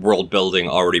world building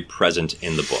already present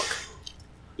in the book.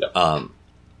 Yep.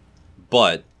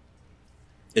 But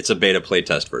it's a beta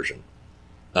playtest version.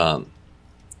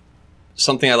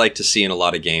 Something I like to see in a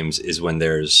lot of games is when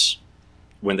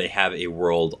they have a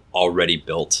world already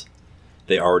built.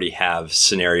 They already have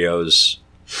scenarios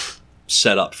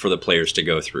set up for the players to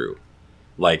go through.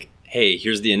 Like, hey,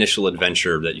 here's the initial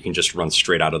adventure that you can just run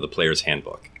straight out of the player's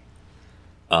handbook.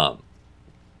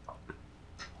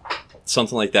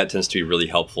 Something like that tends to be really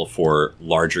helpful for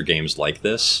larger games like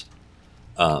this.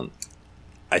 I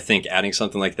think adding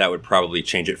something like that would probably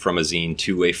change it from a zine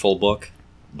to a full book.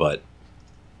 But,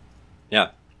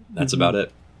 yeah, that's about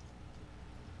it.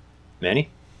 Manny?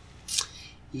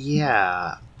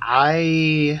 Yeah,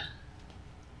 I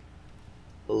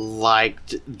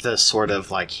liked the sort of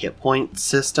like hit point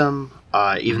system,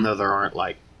 even though there aren't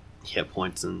like hit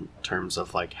points in terms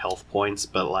of like health points,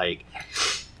 but like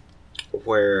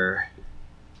where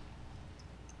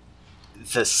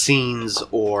the scenes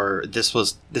or this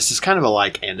is kind of a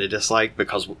like and a dislike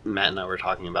because Matt and I were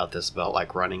talking about this about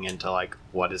like running into like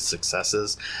what is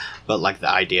successes, but like the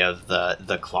idea of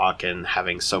the clock and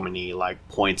having so many like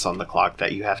points on the clock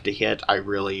that you have to hit, I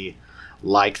really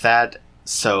like that.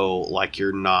 So like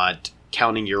you're not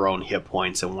counting your own hit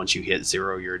points and once you hit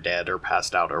 0 you're dead or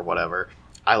passed out or whatever.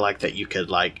 I like that you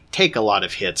could like take a lot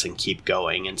of hits and keep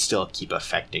going and still keep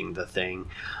affecting the thing.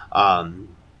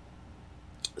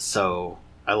 So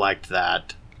I liked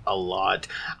that a lot.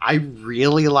 I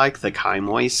really like the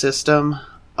Kaimoi system.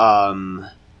 And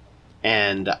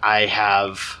I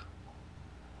have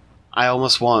I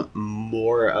almost want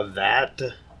more of that.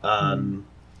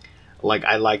 Like,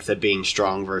 I like the being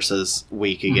strong versus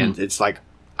weak against. It's like,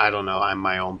 I don't know, I'm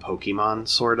my own Pokemon,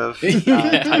 sort of,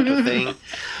 type of thing.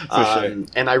 Sure.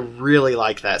 And I really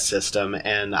like that system,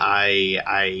 and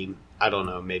I don't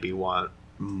know, maybe want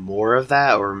more of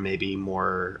that, or maybe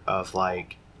more of,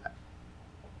 like,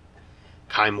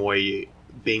 Kaimoi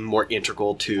being more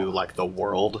integral to, like, the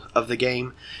world of the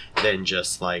game than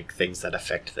just, like, things that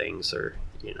affect things, or,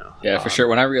 you know. Yeah, for sure.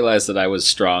 When I realized that I was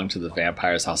strong to the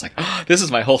vampires, I was like, oh, this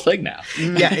is my whole thing now.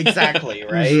 Yeah, exactly,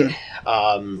 right?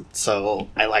 So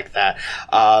I like that.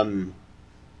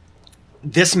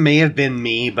 This may have been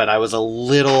me, but I was a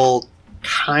little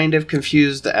kind of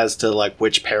confused as to, like,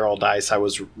 which peril dice I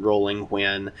was rolling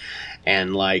when,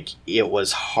 and, like, it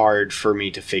was hard for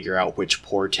me to figure out which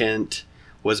portent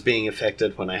was being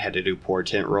affected when I had to do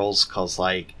portent rolls, because,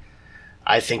 like,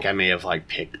 I think I may have, like,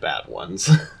 picked bad ones.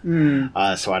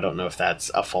 So I don't know if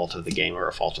that's a fault of the game or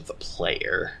a fault of the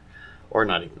player. Or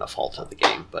not even a fault of the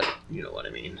game, but you know what I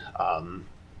mean.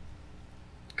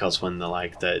 Because when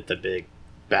the big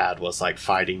bad was, like,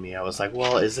 fighting me, I was like,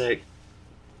 well,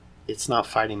 it's not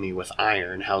fighting me with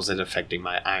iron. How's it affecting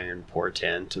my iron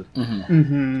portent?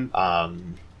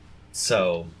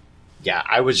 So, yeah,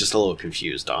 I was just a little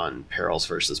confused on perils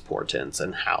versus portents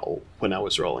and how, when I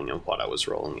was rolling and what I was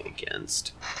rolling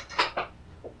against.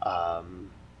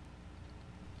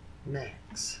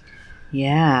 Next.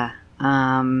 Yeah.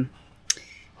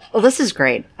 Well, this is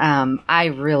great. I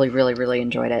really, really, really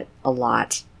enjoyed it a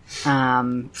lot.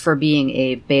 For being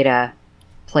a beta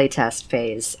playtest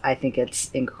phase, I think it's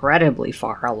incredibly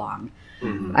far along.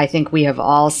 I think we have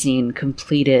all seen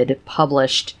completed,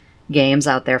 published games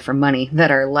out there for money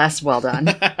that are less well done.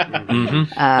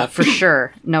 For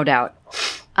sure, no doubt.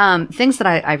 Things that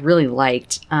I really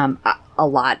liked a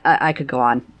lot. I could go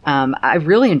on. I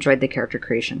really enjoyed the character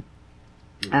creation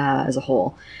as a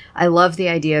whole. I love the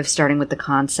idea of starting with the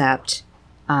concept,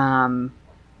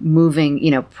 moving,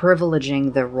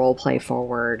 privileging the role play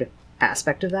forward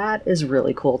aspect of that is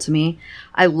really cool to me.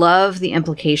 I love the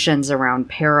implications around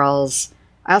perils.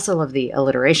 I also love the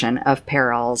alliteration of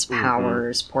perils,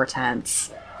 powers,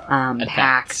 portents,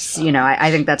 pacts.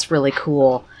 I think that's really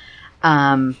cool.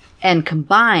 And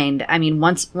combined, I mean,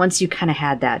 once you kind of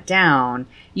had that down,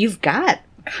 you've got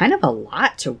kind of a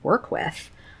lot to work with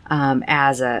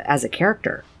as a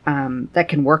character that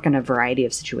can work in a variety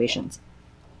of situations.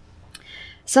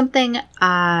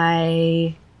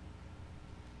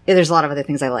 There's a lot of other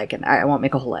things I like, and I won't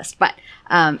make a whole list, but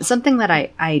something that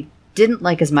I didn't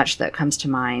like as much that comes to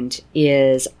mind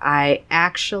is I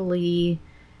actually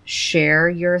share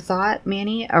your thought,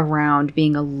 Manny, around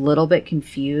being a little bit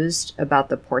confused about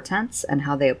the portents and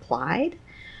how they applied.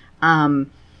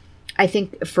 I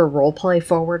think for roleplay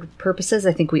forward purposes,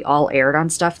 I think we all erred on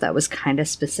stuff that was kind of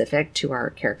specific to our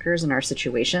characters and our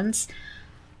situations.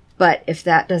 But if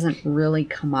that doesn't really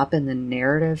come up in the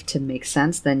narrative to make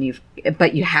sense, then you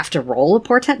have to roll a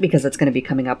portent because it's going to be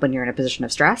coming up when you're in a position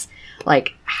of stress.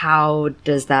 Like, how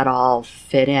does that all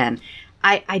fit in?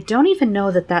 I don't even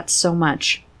know that that's so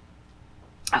much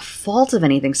a fault of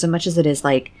anything, so much as it is,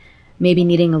 like, maybe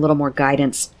needing a little more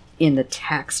guidance in the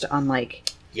text on,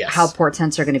 like, how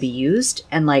portents are going to be used,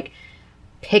 and, like,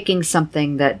 picking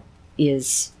something that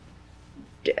is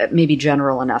maybe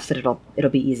general enough that it'll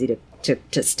be easy to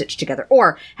stitch together,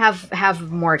 or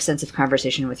have more extensive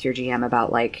conversation with your GM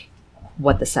about, like,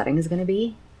 what the setting is going to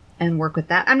be and work with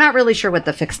that. I'm not really sure what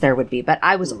the fix there would be, but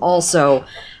I was also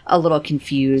a little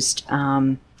confused.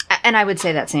 And I would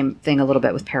say that same thing a little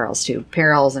bit with perils too.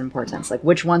 Perils and portents, like,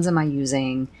 which ones am I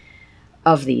using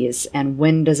of these, and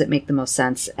when does it make the most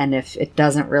sense? And if it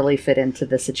doesn't really fit into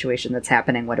the situation that's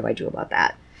happening, what do I do about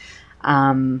that?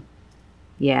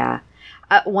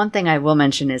 One thing I will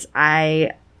mention is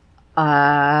I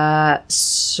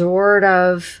sort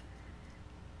of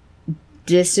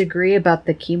disagree about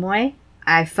the Kimoi.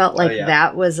 I felt like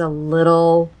that was a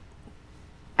little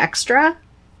extra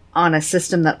on a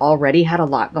system that already had a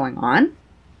lot going on.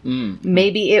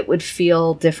 Maybe it would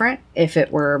feel different if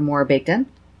it were more baked in,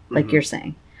 like you're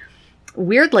saying.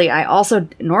 Weirdly,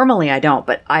 normally I don't,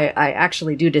 but I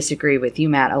actually do disagree with you,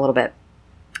 Matt, a little bit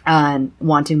on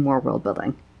wanting more world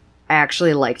building. I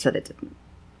actually liked that it didn't.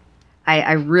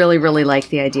 I really, really like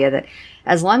the idea that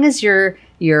as long as you're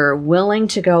willing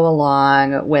to go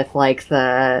along with, like,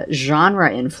 the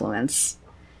genre influence,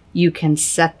 you can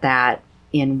set that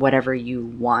in whatever you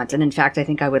want. And in fact, I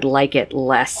think I would like it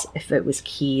less if it was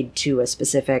keyed to a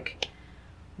specific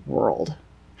world.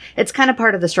 It's kind of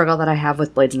part of the struggle that I have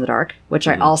with Blades in the Dark, which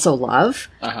I also love.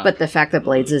 But the fact that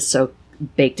Blades is so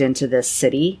baked into this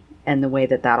city and the way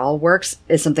that all works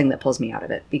is something that pulls me out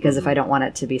of it, because if I don't want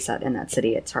it to be set in that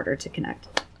city, it's harder to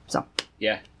connect. So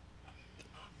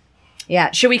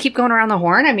yeah, should we keep going around the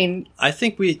horn? I mean, I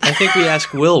think we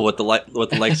ask Will what the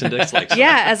likes and dislikes.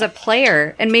 Yeah, as a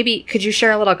player, and maybe could you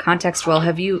share a little context, Will?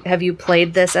 Have you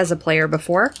played this as a player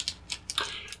before?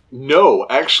 No,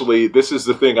 actually, this is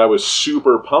the thing I was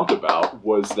super pumped about,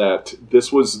 was that this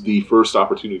was the first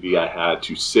opportunity I had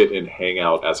to sit and hang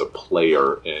out as a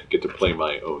player and get to play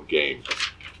my own game.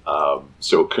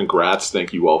 So congrats,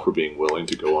 thank you all for being willing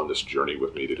to go on this journey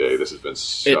with me today. This has been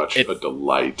such a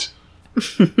delight.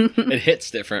 It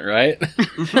hits different, right?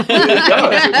 It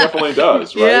does. It definitely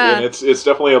does, right? Yeah. And it's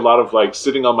definitely a lot of like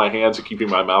sitting on my hands and keeping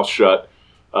my mouth shut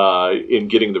in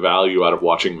getting the value out of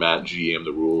watching Matt GM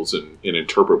the rules and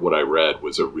interpret what I read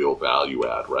was a real value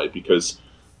add, right? Because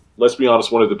let's be honest,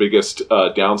 one of the biggest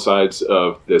downsides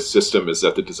of this system is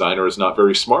that the designer is not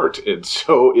very smart. And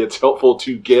so it's helpful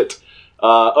to get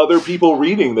other people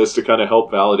reading this to kind of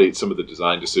help validate some of the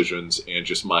design decisions and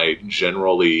just my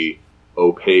generally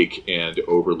opaque and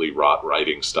overly wrought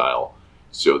writing style.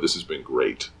 So this has been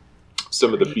great.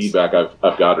 Some of the feedback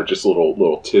I've got are just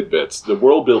little tidbits. The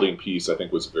world building piece, I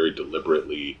think, was a very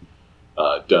deliberately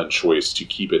done choice to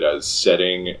keep it as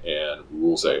setting and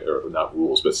rules, or not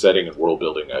rules, but setting and world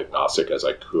building agnostic as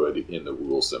I could in the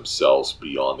rules themselves,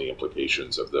 beyond the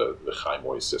implications of the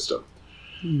Chaimoy system.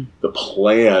 The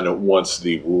plan, once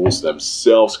the rules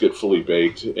themselves get fully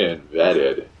baked and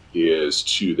vetted, is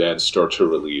to then start to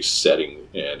release setting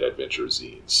and adventure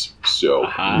zines. So,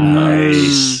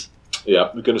 Nice. yeah,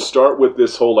 I'm going to start with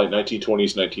this whole like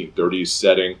 1920s, 1930s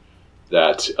setting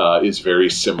that is very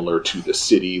similar to the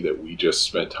city that we just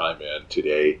spent time in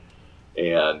today.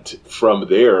 And from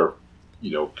there,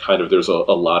 kind of there's a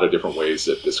lot of different ways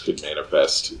that this could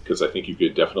manifest, because I think you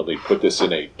could definitely put this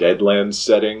in a Deadlands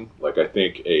setting. Like I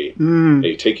think a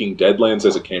taking Deadlands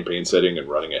as a campaign setting and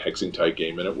running a Hexingtide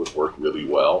game in it would work really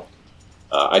well.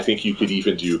 I think you could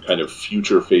even do kind of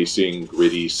future-facing,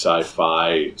 gritty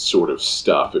sci-fi sort of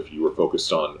stuff if you were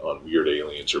focused on weird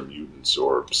aliens or mutants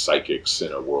or psychics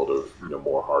in a world of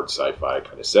more hard sci-fi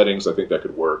kind of settings. I think that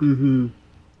could work. Mm-hmm.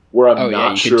 Where I'm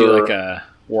not sure. You could do like a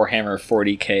Warhammer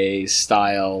 40k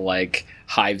style, like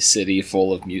Hive City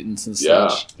full of mutants and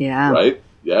such. Yeah. Right?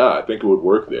 Yeah, I think it would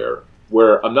work there.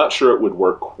 Where I'm not sure it would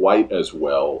work quite as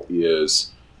well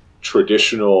is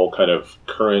traditional kind of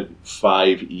current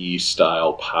 5e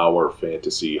style power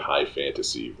fantasy, high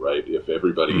fantasy, right? If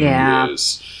everybody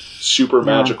is super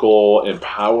magical and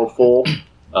powerful,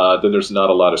 then there's not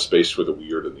a lot of space for the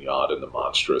weird and the odd and the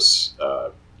monstrous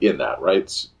in that,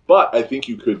 right? But I think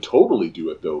you could totally do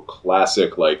it, though,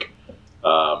 classic, like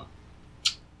Fafhrd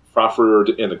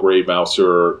and the Grey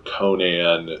Mouser,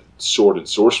 Conan, sword and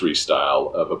sorcery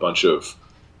style of a bunch of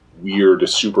weird,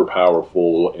 super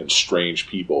powerful, and strange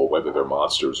people, whether they're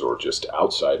monsters or just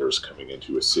outsiders coming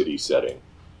into a city setting.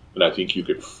 And I think you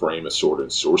could frame a sword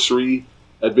and sorcery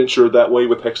adventure that way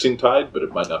with Hexingtide, but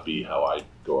it might not be how I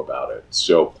go about it.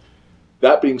 So,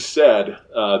 that being said,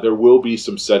 there will be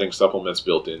some setting supplements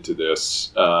built into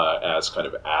this as kind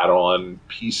of add-on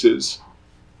pieces.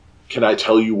 Can I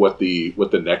tell you what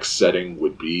the next setting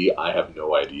would be? I have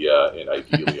no idea, and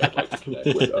ideally I'd like to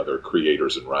connect with other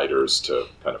creators and writers to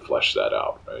kind of flesh that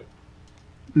out, right?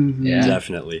 Mm-hmm. Yeah.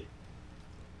 Definitely.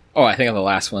 Oh, I think I'm the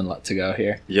last one to go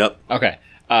here. Yep. Okay.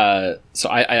 So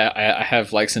I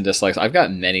have likes and dislikes. I've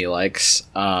got many likes,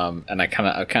 and I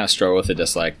kind of struggle with the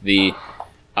dislike. The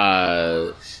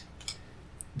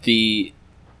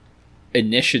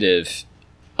initiative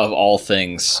of all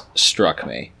things struck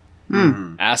me.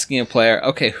 Asking a player,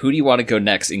 okay, who do you want to go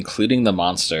next, including the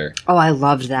monster? Oh, I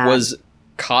loved that.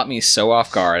 Caught me so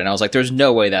off guard, and I was like, "There's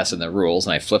no way that's in the rules."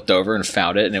 And I flipped over and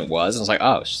found it, and it was. And I was like,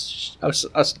 "Oh,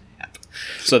 snap!"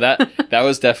 So that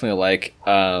was definitely like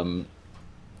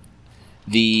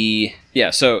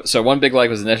So one big like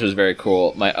was the initiative was very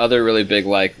cool. My other really big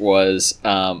like was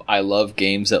I love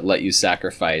games that let you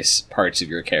sacrifice parts of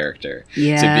your character.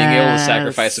 Yes. So being able to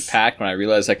sacrifice a pack, when I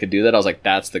realized I could do that, I was like,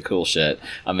 that's the cool shit.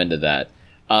 I'm into that.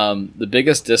 The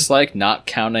biggest dislike, not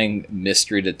counting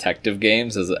mystery detective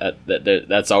games,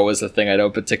 that's always the thing I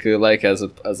don't particularly like as a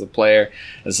player.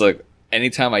 It's like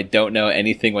anytime I don't know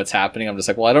anything what's happening, I'm just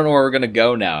like, well, I don't know where we're gonna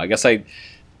go now. I guess I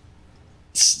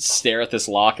stare at this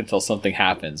lock until something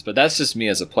happens, but that's just me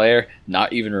as a player,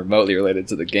 not even remotely related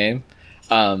to the game.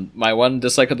 My one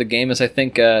dislike of the game is I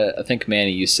think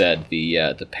Manny, you said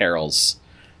the perils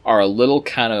are a little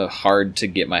kind of hard to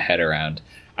get my head around.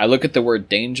 I look at the word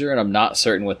danger and I'm not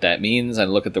certain what that means. I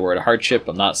look at the word hardship,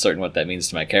 I'm not certain what that means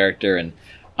to my character, and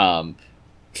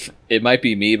it might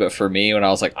be me, but for me, when I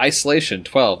was like, isolation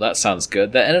 12, that sounds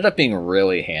good, that ended up being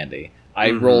really handy.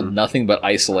 I rolled nothing but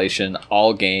isolation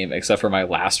all game, except for my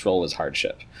last roll was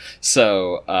hardship.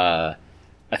 So I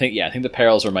think the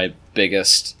perils were my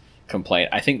biggest complaint.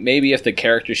 I think maybe if the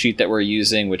character sheet that we're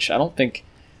using, I think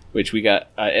if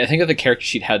the character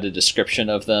sheet had a description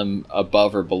of them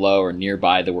above or below or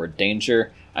nearby the word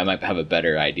danger, I might have a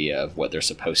better idea of what they're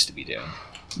supposed to be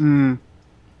doing.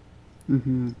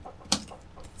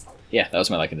 Yeah, that was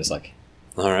my like and dislike.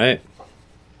 All right.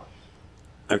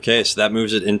 Okay, so that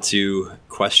moves it into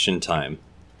question time.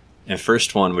 And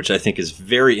first one, which I think is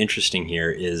very interesting here,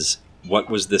 is what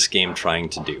was this game trying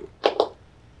to do?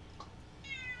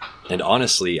 And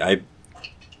honestly,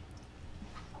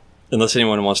 unless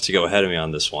anyone wants to go ahead of me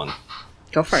on this one.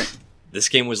 Go for it. This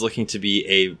game was looking to be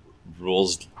a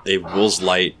rules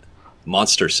light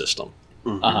monster system.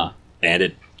 And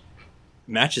it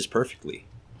matches perfectly.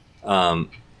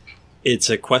 It's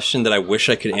a question that I wish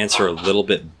I could answer a little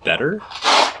bit better,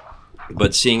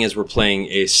 but seeing as we're playing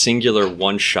a singular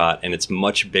one-shot and it's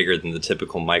much bigger than the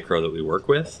typical micro that we work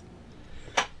with,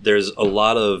 there's a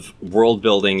lot of world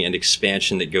building and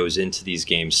expansion that goes into these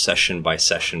games session by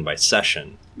session by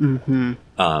session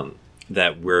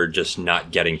that we're just not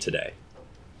getting today.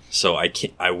 So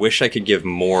I wish I could give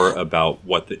more about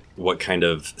what kind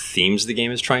of themes the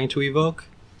game is trying to evoke,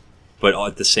 but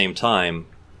at the same time,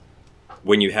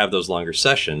 when you have those longer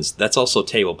sessions, that's also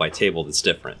table by table that's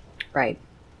different. Right.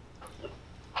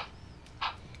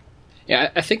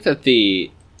 Yeah, I think that the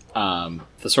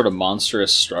sort of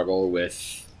monstrous struggle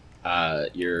with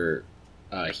your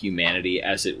humanity,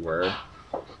 as it were,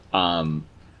 I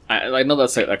know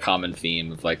that's like a common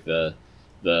theme of like the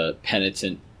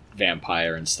penitent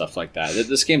vampire and stuff like that.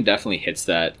 This game definitely hits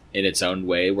that in its own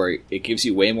way, where it gives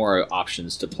you way more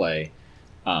options to play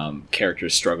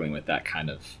characters struggling with that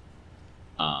kind of.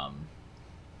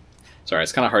 Sorry,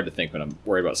 it's kind of hard to think when I'm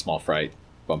worried about small fry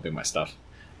bumping my stuff.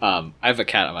 I have a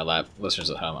cat on my lap. Listeners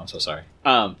at home, I'm so sorry.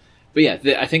 But yeah,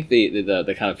 I think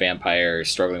the kind of vampire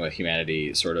struggling with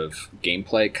humanity sort of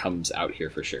gameplay comes out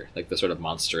here for sure. Like the sort of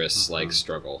monstrous like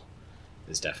struggle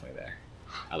is definitely there.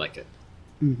 I like it.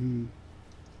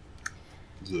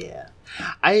 Yeah,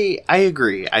 I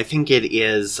agree. I think it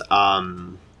is a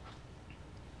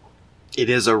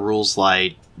rules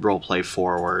light, roleplay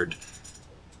forward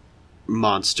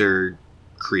monster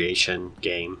creation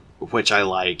game, which I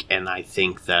like, and I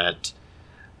think that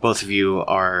both of you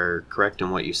are correct in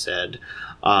what you said.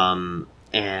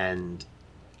 And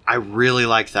I really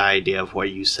like the idea of what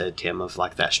you said, Tim, of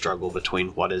like that struggle between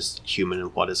what is human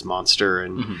and what is monster,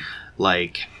 and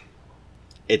like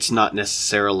it's not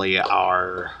necessarily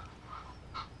our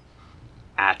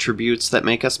attributes that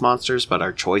make us monsters, but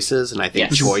our choices. And I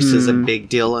think choice is a big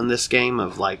deal in this game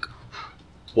of like,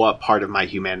 what part of my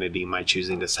humanity am I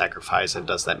choosing to sacrifice, and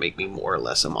does that make me more or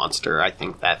less a monster? I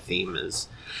think that theme is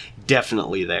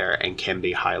definitely there and can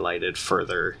be highlighted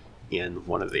further in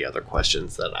one of the other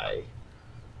questions that I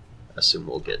assume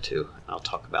we'll get to and I'll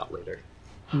talk about later.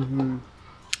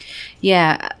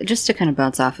 Yeah, just to kind of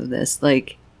bounce off of this,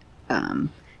 like,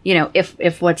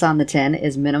 if what's on the tin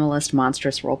is minimalist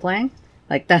monstrous role-playing,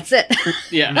 like, that's it.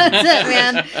 Yeah. That's it,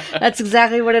 man. That's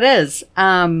exactly what it is.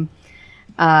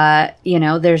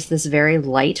 There's this very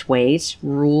lightweight,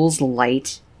 rules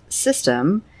light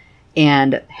system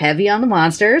and heavy on the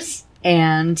monsters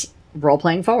and role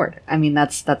playing forward. I mean,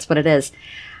 that's what it is.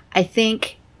 I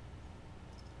think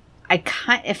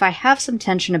if I have some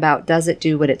tension about does it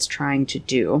do what it's trying to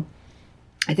do,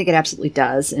 I think it absolutely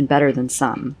does, and better than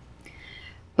some.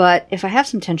 But if I have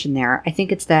some tension there, I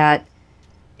think it's that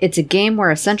it's a game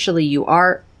where essentially you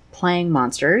are playing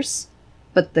monsters,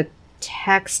 but the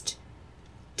text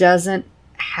doesn't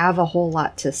have a whole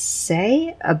lot to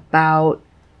say about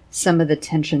some of the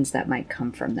tensions that might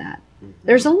come from that.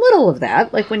 There's a little of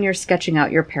that, like when you're sketching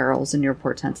out your perils and your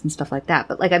portents and stuff like that.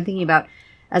 But like I'm thinking about,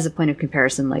 as a point of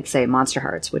comparison, like say Monster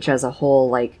Hearts, which has a whole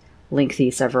like lengthy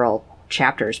several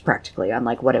chapters practically on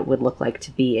like what it would look like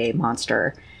to be a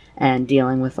monster and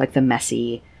dealing with like the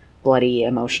messy, bloody,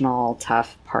 emotional,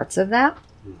 tough parts of that.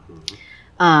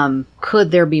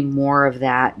 Could there be more of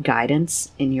that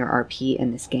guidance in your RP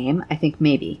in this game? I think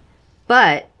maybe.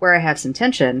 But where I have some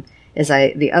tension is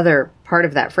the other part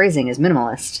of that phrasing is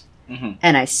minimalist.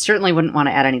 And I certainly wouldn't want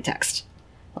to add any text.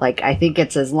 Like, I think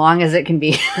it's as long as it can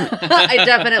be. I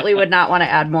definitely would not want to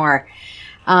add more.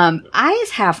 I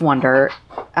half wonder,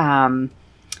 not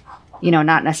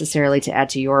necessarily to add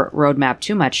to your roadmap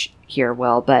too much here,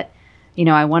 Will, but,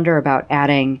 I wonder about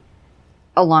adding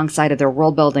alongside of their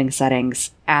world building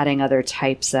settings, adding other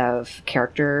types of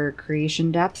character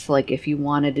creation depth. Like if you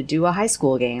wanted to do a high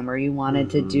school game, or you wanted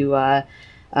to do a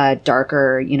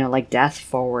darker, you know, like death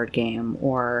forward game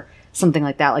or something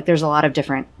like that. Like there's a lot of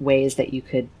different ways that you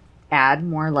could add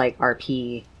more like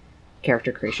RP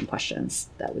character creation questions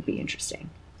that would be interesting.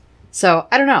 So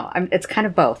I don't know. It's kind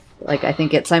of both. Like I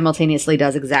think it simultaneously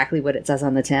does exactly what it says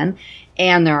on the tin,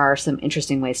 and there are some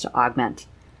interesting ways to augment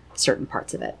certain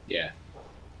parts of it. Yeah.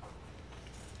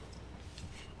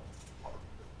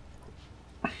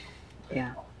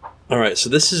 Yeah. All right, so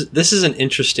this is an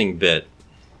interesting bit,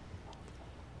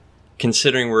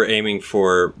 considering we're aiming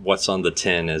for what's on the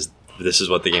tin, as this is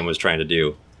what the game was trying to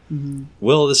do. Mm-hmm.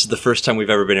 Will, this is the first time we've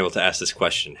ever been able to ask this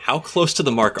question. How close to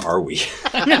the mark are we?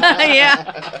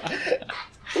 Yeah.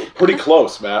 Pretty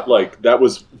close, Matt. Like, that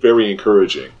was very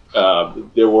encouraging.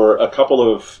 There were a couple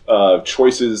of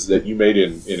choices that you made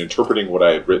in interpreting what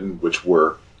I had written, which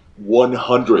were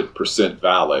 100%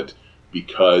 valid,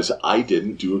 because I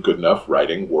didn't do a good enough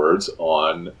writing words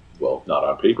on, well, not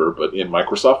on paper, but in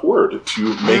Microsoft Word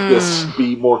to make this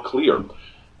be more clear.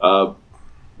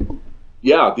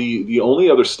 Yeah, the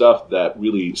only other stuff that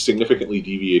really significantly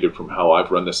deviated from how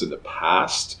I've run this in the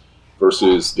past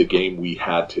versus the game we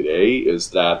had today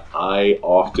is that I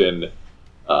often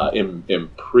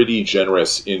am pretty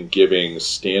generous in giving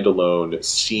standalone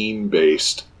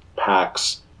scene-based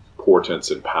packs, portents,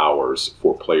 and powers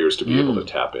for players to be able to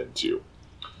tap into.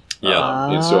 Yeah.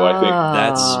 And so I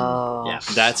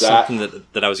think that's something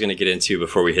that I was going to get into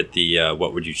before we hit the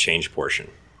what would you change portion.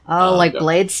 Oh, like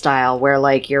Blade style, where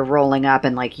like you're rolling up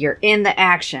and like you're in the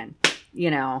action,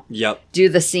 you know. Yep. Do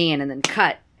the scene and then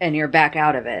cut and you're back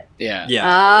out of it. Yeah. Yeah.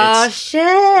 Oh, shit.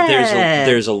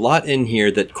 There's a lot in here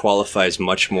that qualifies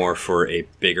much more for a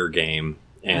bigger game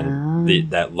and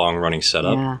that long running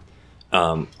setup.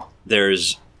 Yeah.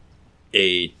 There's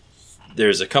a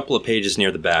couple of pages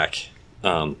near the back.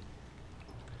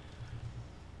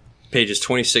 Pages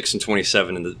 26 and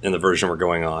 27 in the version we're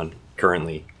going on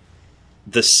currently.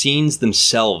 The scenes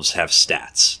themselves have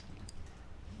stats.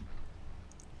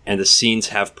 And the scenes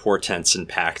have portents and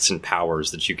pacts and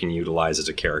powers that you can utilize as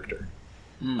a character.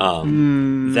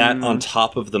 That on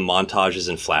top of the montages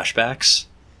and flashbacks.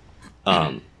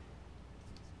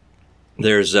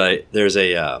 There's a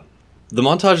the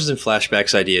montages and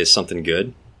flashbacks idea is something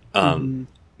good.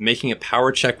 Making a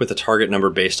power check with a target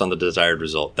number based on the desired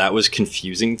result. That was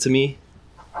confusing to me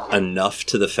enough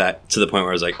to the point where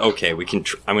I was like, okay, I'm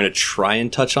going to try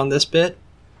and touch on this bit,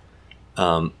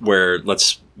 where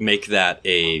let's make that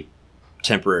a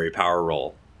temporary power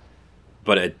roll.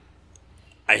 But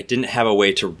I didn't have a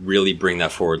way to really bring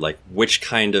that forward. Like, which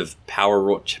kind of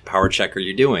power check are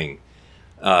you doing?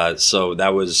 So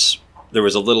there was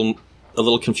a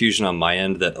little confusion on my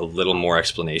end that a little more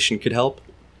explanation could help.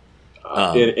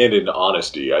 And in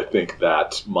honesty, I think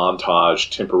that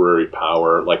montage, temporary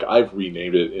power, like I've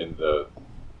renamed it in the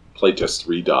Playtest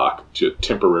 3 doc to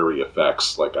temporary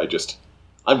effects. Like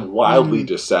I'm wildly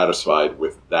dissatisfied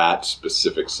with that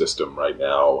specific system right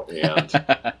now.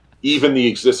 And even the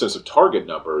existence of target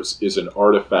numbers is an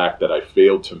artifact that I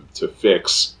failed to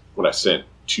fix when I sent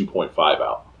 2.5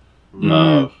 out.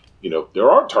 There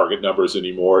aren't target numbers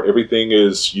anymore. Everything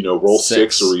is, roll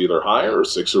 6 or either higher or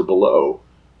 6 or below.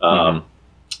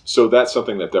 So that's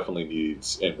something that definitely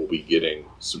needs and will be getting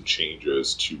some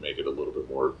changes to make it a little bit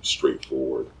more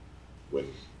straightforward when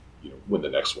the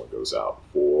next one goes out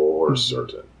for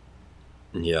certain.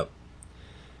 Yep.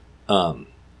 The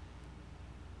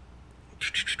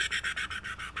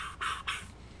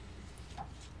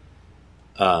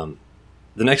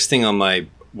next thing on my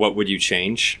what would you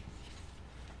change?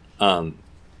 That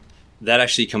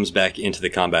actually comes back into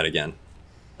the combat again.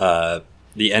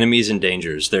 The enemies and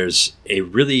dangers. There's a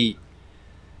really,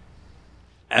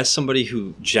 as somebody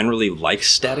who generally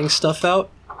likes statting stuff out,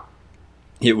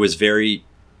 it's very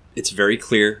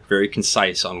clear, very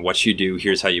concise on what you do.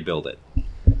 Here's how you build it.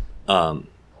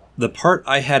 The part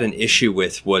I had an issue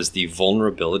with was the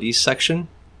vulnerabilities section.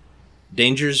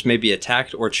 Dangers may be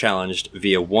attacked or challenged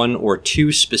via one or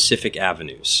two specific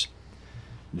avenues.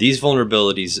 These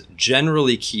vulnerabilities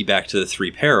generally key back to the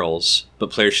 3 perils,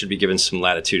 but players should be given some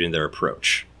latitude in their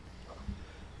approach.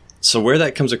 So where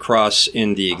that comes across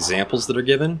in the examples that are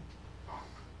given,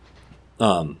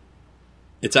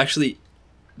 it's actually,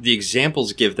 the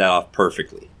examples give that off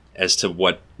perfectly as to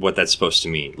what that's supposed to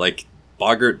mean. Like,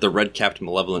 Boggart, the red-capped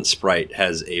malevolent sprite,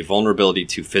 has a vulnerability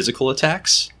to physical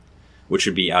attacks, which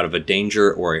would be out of a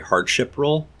danger or a hardship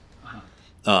roll.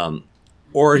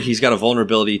 Or he's got a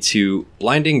vulnerability to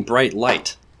blinding bright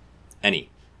light.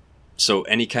 So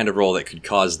any kind of roll that could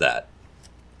cause that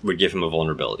would give him a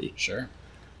vulnerability. Sure.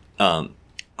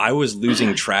 I was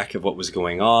losing track of what was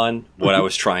going on, what I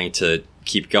was trying to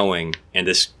keep going, and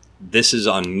this is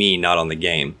on me, not on the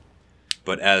game.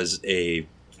 But as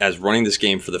running this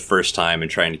game for the first time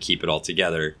and trying to keep it all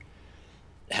together,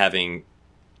 having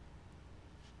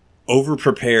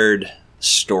over-prepared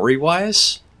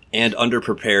story-wise and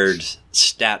under-prepared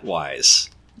stat-wise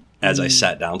as I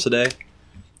sat down today,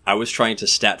 I was trying to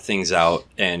stat things out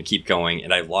and keep going,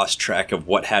 and I lost track of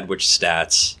what had which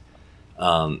stats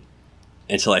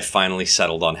until I finally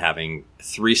settled on having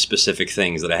 3 specific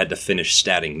things that I had to finish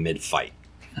statting mid-fight.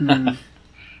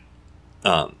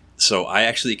 So I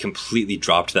actually completely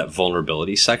dropped that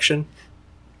vulnerability section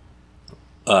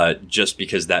just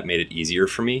because that made it easier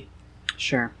for me.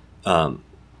 Sure.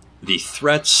 The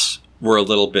threats were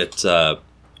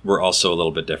were also a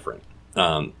little bit different.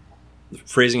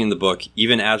 Phrasing in the book,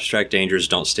 even abstract dangers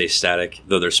don't stay static,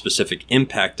 though their specific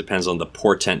impact depends on the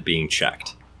portent being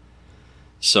checked.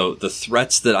 So the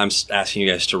threats that I'm asking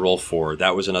you guys to roll for,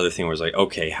 that was another thing where I was like,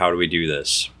 okay, how do we do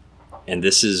this? And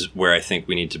this is where I think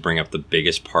we need to bring up the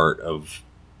biggest part of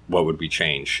what would we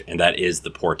change, and that is the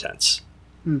portents.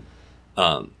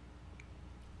 I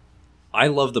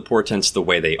love the portents the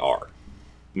way they are.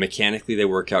 Mechanically, they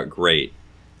work out great.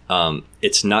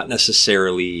 It's not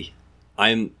necessarily...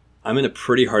 I'm in a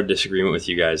pretty hard disagreement with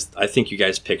you guys. I think you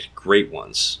guys picked great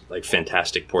ones, like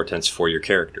fantastic portents for your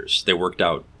characters. They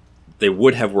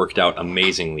would have worked out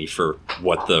amazingly for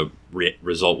what the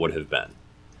result would have been.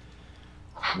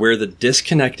 Where the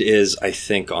disconnect is, I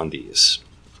think, on these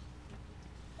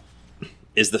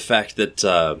is the fact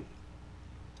that...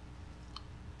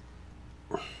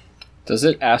 Does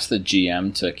it ask the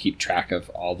GM to keep track of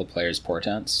all the players'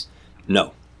 portents?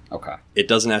 No. Okay. It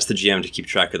doesn't ask the GM to keep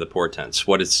track of the portents.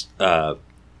 What it's...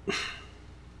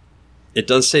 it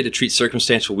does say to treat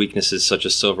circumstantial weaknesses such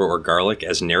as silver or garlic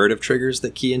as narrative triggers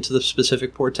that key into the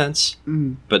specific portents,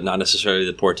 but not necessarily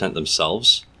the portent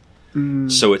themselves.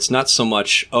 So it's not so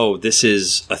much, oh, this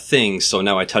is a thing, so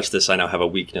now I touch this, I now have a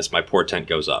weakness, my portent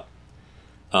goes up.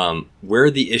 Where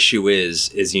the issue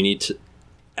is you need to,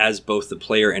 as both the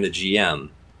player and a GM,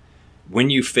 when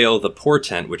you fail the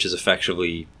portent, which is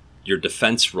effectively your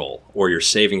defense roll or your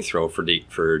saving throw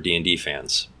for D&D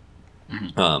fans,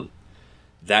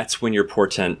 that's when your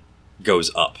portent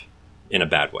goes up in a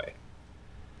bad way.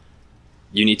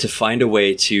 You need to find a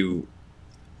way to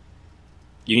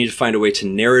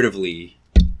narratively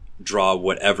draw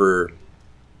whatever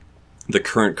the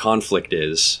current conflict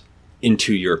is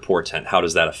into your portent. How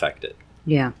does that affect it?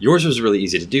 Yeah. Yours was really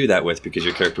easy to do that with because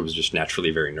your character was just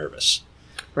naturally very nervous.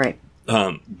 Right.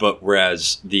 But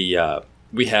whereas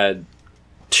we had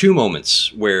 2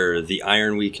 moments where the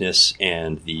iron weakness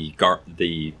and the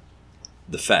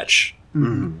fetch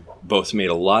both made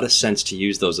a lot of sense to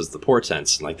use those as the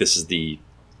portents. Like this is the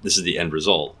end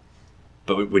result.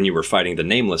 But when you were fighting the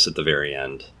nameless at the very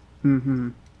end,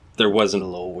 there wasn't a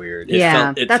little weird.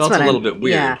 It felt a little bit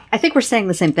weird. Yeah, I think we're saying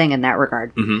the same thing in that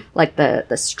regard. Like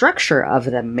the structure of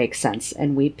them makes sense,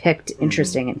 and we picked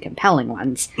interesting and compelling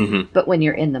ones. But when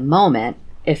you're in the moment,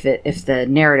 if the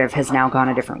narrative has now gone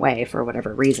a different way for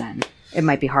whatever reason, it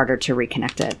might be harder to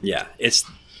reconnect it. Yeah,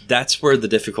 that's where the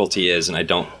difficulty is, and I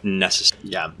don't necessarily.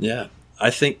 Yeah.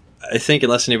 I think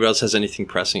unless anybody else has anything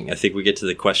pressing, I think we get to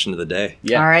the question of the day.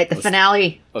 Yeah. All right, the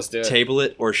finale. Let's do it. Table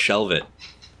it or shelve it.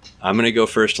 I'm going to go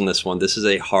first on this one. This is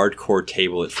a hardcore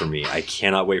table it for me. I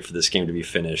cannot wait for this game to be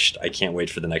finished. I can't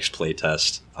wait for the next play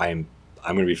test. I'm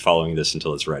going to be following this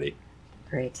until it's ready.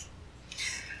 Great.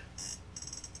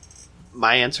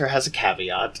 My answer has a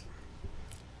caveat.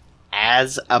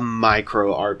 As a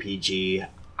micro RPG,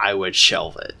 I would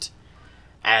shelve it.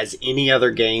 As any other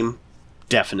game,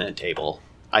 definite table.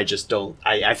 I just don't...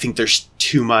 I think there's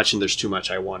too much, and there's too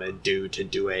much I want to do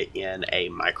it in a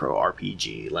micro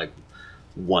RPG, like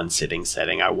one sitting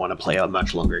setting. I want to play a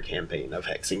much longer campaign of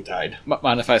Hexingtide.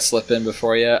 Mind if I slip in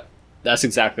before you? That's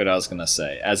exactly what I was going to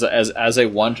say. As a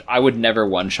one... I would never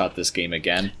one-shot this game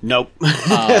again. Nope.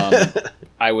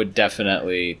 I would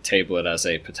definitely table it as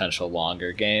a potential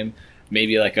longer game.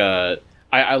 Maybe like a...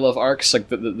 I love arcs. Like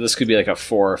this could be like a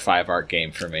 4 or 5 arc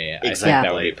game for me. Exactly. I think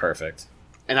that would be perfect.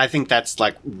 And I think that's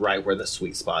like right where the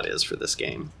sweet spot is for this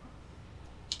game.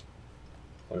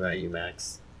 What about you,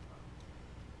 Max?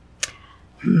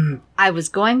 I was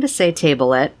going to say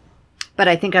table it, but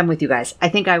I think I'm with you guys. I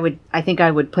think I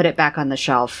would put it back on the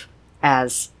shelf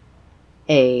as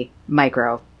a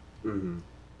micro.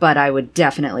 But I would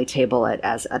definitely table it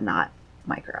as a not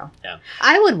micro. Yeah.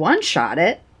 I would one-shot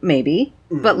it, maybe,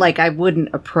 but like I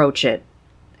wouldn't approach it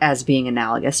as being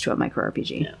analogous to a micro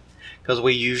RPG. Yeah. Because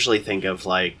we usually think of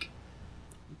like...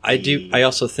 I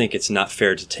also think it's not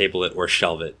fair to table it or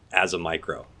shelve it as a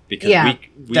micro. because Yeah.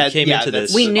 we came into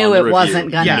this. We knew on the it review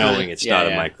wasn't gonna be. knowing it's not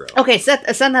a micro. Okay,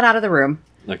 send that out of the room.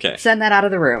 Okay. Send that out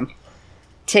of the room.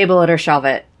 Table it or shelve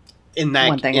it. In that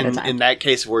One thing at a time. in that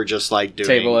case, we're just like doing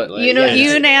Table it. like,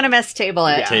 Unanimous table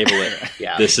it. Yeah. Table it.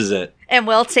 Yeah. This is it. And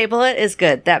we'll table it is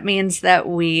good. That means that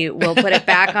we will put it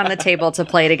back on the table to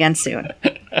play it again soon.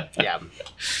 Yeah.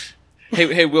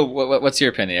 Hey, Will, what's your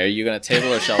opinion? Are you going to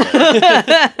table or shelve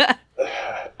it?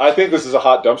 I think this is a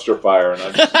hot dumpster fire, and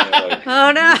I'm just going to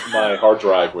Oh, no. use my hard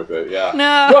drive with it. Yeah.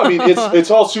 No. I mean it's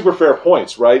all super fair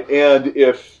points, right? And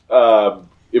if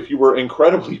you were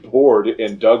incredibly bored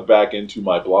and dug back into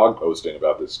my blog posting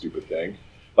about this stupid thing,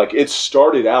 like it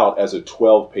started out as a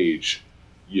 12-page,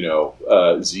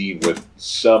 zine with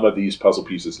some of these puzzle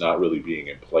pieces not really being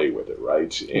in play with it,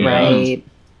 right? And Right.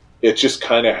 it just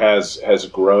kind of has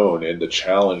grown, and the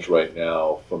challenge right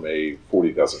now from a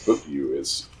 40,000-foot view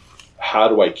is how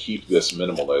do I keep this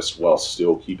minimalist while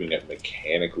still keeping it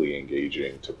mechanically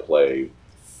engaging to play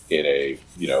in a,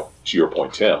 to your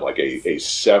point, Tim, like a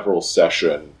several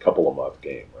session, couple of month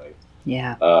game, right?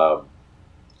 Yeah.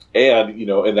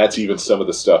 And that's even some of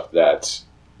the stuff that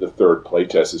the third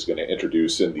playtest is going to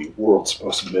introduce in the world's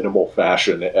most minimal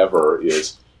fashion ever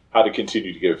is how to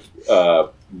continue to give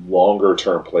longer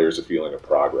term players a feeling of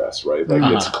progress, right?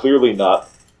 Like it's clearly not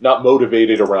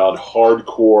motivated around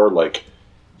hardcore, like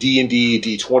D&D,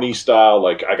 D20 style,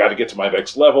 like I got to get to my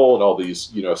next level and all these,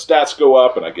 stats go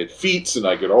up and I get feats and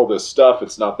I get all this stuff.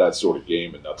 It's not that sort of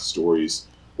game and not the stories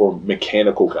or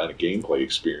mechanical kind of gameplay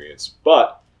experience.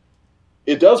 But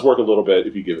it does work a little bit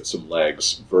if you give it some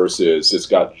legs versus it's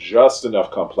got just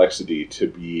enough complexity to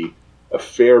be a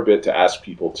fair bit to ask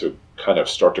people to kind of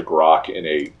start to grok in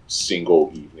a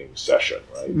single evening session,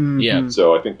 right? Mhm. Yeah.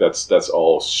 So I think that's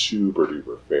all super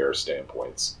duper fair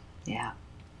standpoints. Yeah.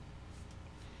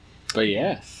 But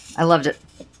yeah. I loved it.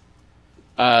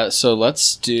 So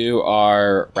let's do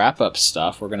our wrap-up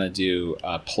stuff. We're going to do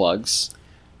plugs.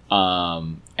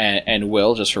 And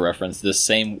Will, just for reference,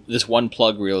 this one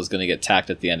plug reel is going to get tacked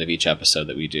at the end of each episode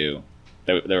that we do.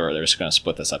 They're just going to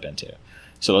split this up into.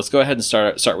 So let's go ahead and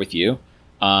start with you.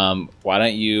 Why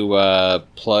don't you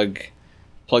plug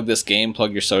this game,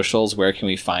 plug your socials? Where can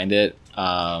we find it?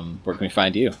 Where can we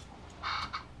find you?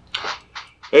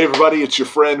 Hey everybody, it's your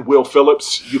friend Will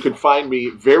Phillips. You can find me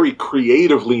very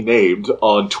creatively named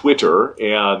on Twitter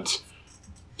and,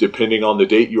 depending on the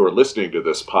date you are listening to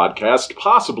this podcast,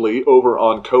 possibly over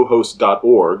on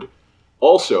cohost.org.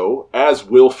 Also, as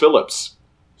Will Phillips.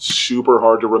 Super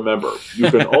hard to remember.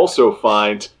 You can also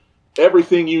find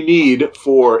everything you need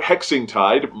for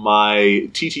Hexingtide, my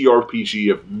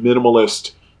TTRPG of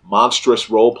minimalist, monstrous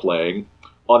role-playing,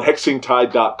 on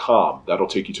hexingtide.com. That'll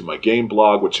take you to my game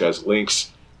blog, which has links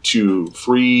to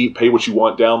free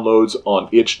pay-what-you-want downloads on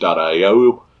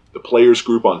itch.io, the Players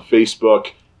group on Facebook,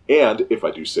 and, if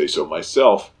I do say so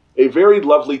myself, a very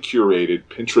lovely curated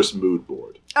Pinterest mood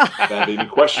board. If you have any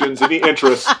questions, any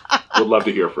interests, would love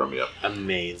to hear from you.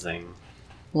 Amazing.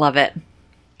 Love it.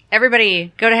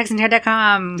 Everybody, go to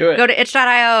hexingtide.com. Do it. Go to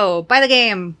itch.io. Buy the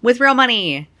game with real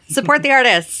money. Support the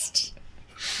artist.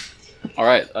 All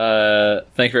right.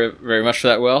 Thank you very much for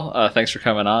that, Will. Thanks for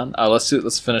coming on.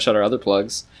 Let's finish out our other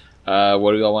plugs.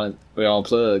 What do we all want to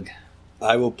plug?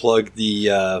 I will plug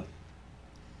the.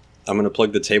 I'm going to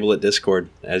plug the Table at Discord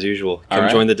as usual. Come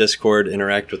right. join the Discord,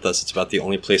 interact with us. It's about the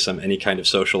only place I'm any kind of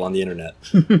social on the internet.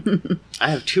 I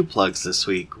have 2 plugs this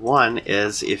week. One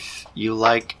is if you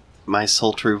like my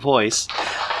sultry voice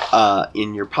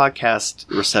in your podcast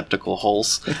receptacle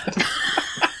holes,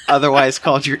 otherwise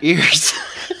called your ears.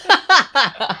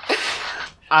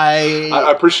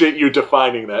 I appreciate you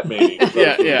defining that, Manny.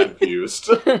 Yeah. Confused.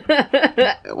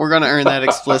 We're going to earn that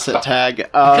explicit tag.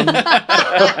 I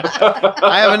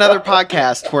have another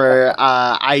podcast where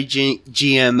I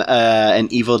GM an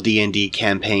evil D&D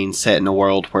campaign set in a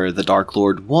world where the Dark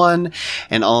Lord won,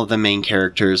 and all of the main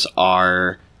characters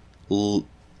are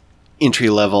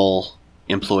entry-level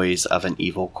employees of an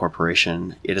evil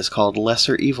corporation. It is called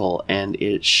Lesser Evil, and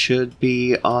it should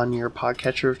be on your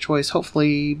podcatcher of choice,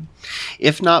 hopefully.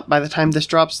 If not, by the time this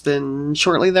drops, then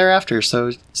shortly thereafter,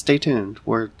 so stay tuned.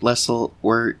 We're evil_pod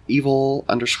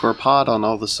on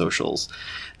all the socials.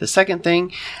 The second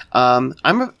thing, I'm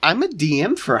a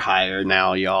DM for hire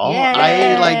now, y'all.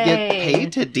 Yay! I get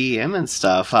paid to DM and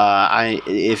stuff.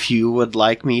 If you would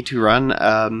like me to run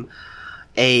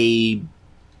a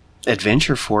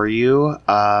adventure for you,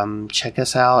 check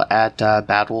us out at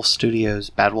Bad Wolf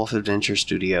Adventure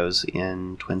Studios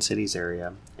in Twin Cities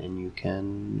area, and you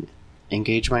can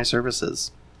engage my services.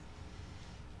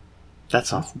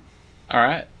 That's all. All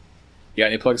right. You got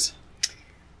any plugs?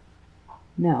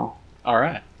 No. All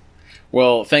right.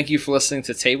 Well, thank you for listening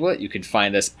to Table It. You can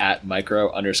find us at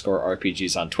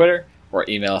micro_RPGs on Twitter or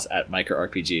email us at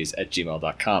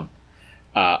microrpgs@gmail.com.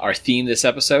 Our theme this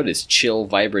episode is Chill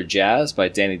Vibra Jazz by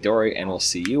Danny Dory, and we'll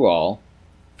see you all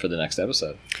for the next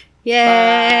episode.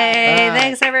 Yay! Bye.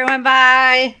 Thanks, everyone.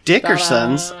 Bye.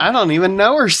 Dickersons? I don't even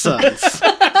know her sons.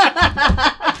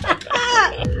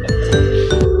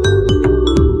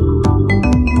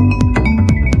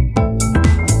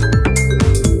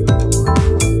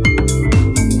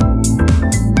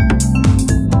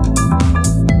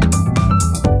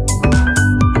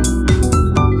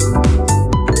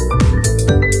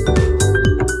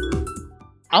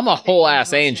 I'm a whole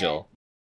ass angel.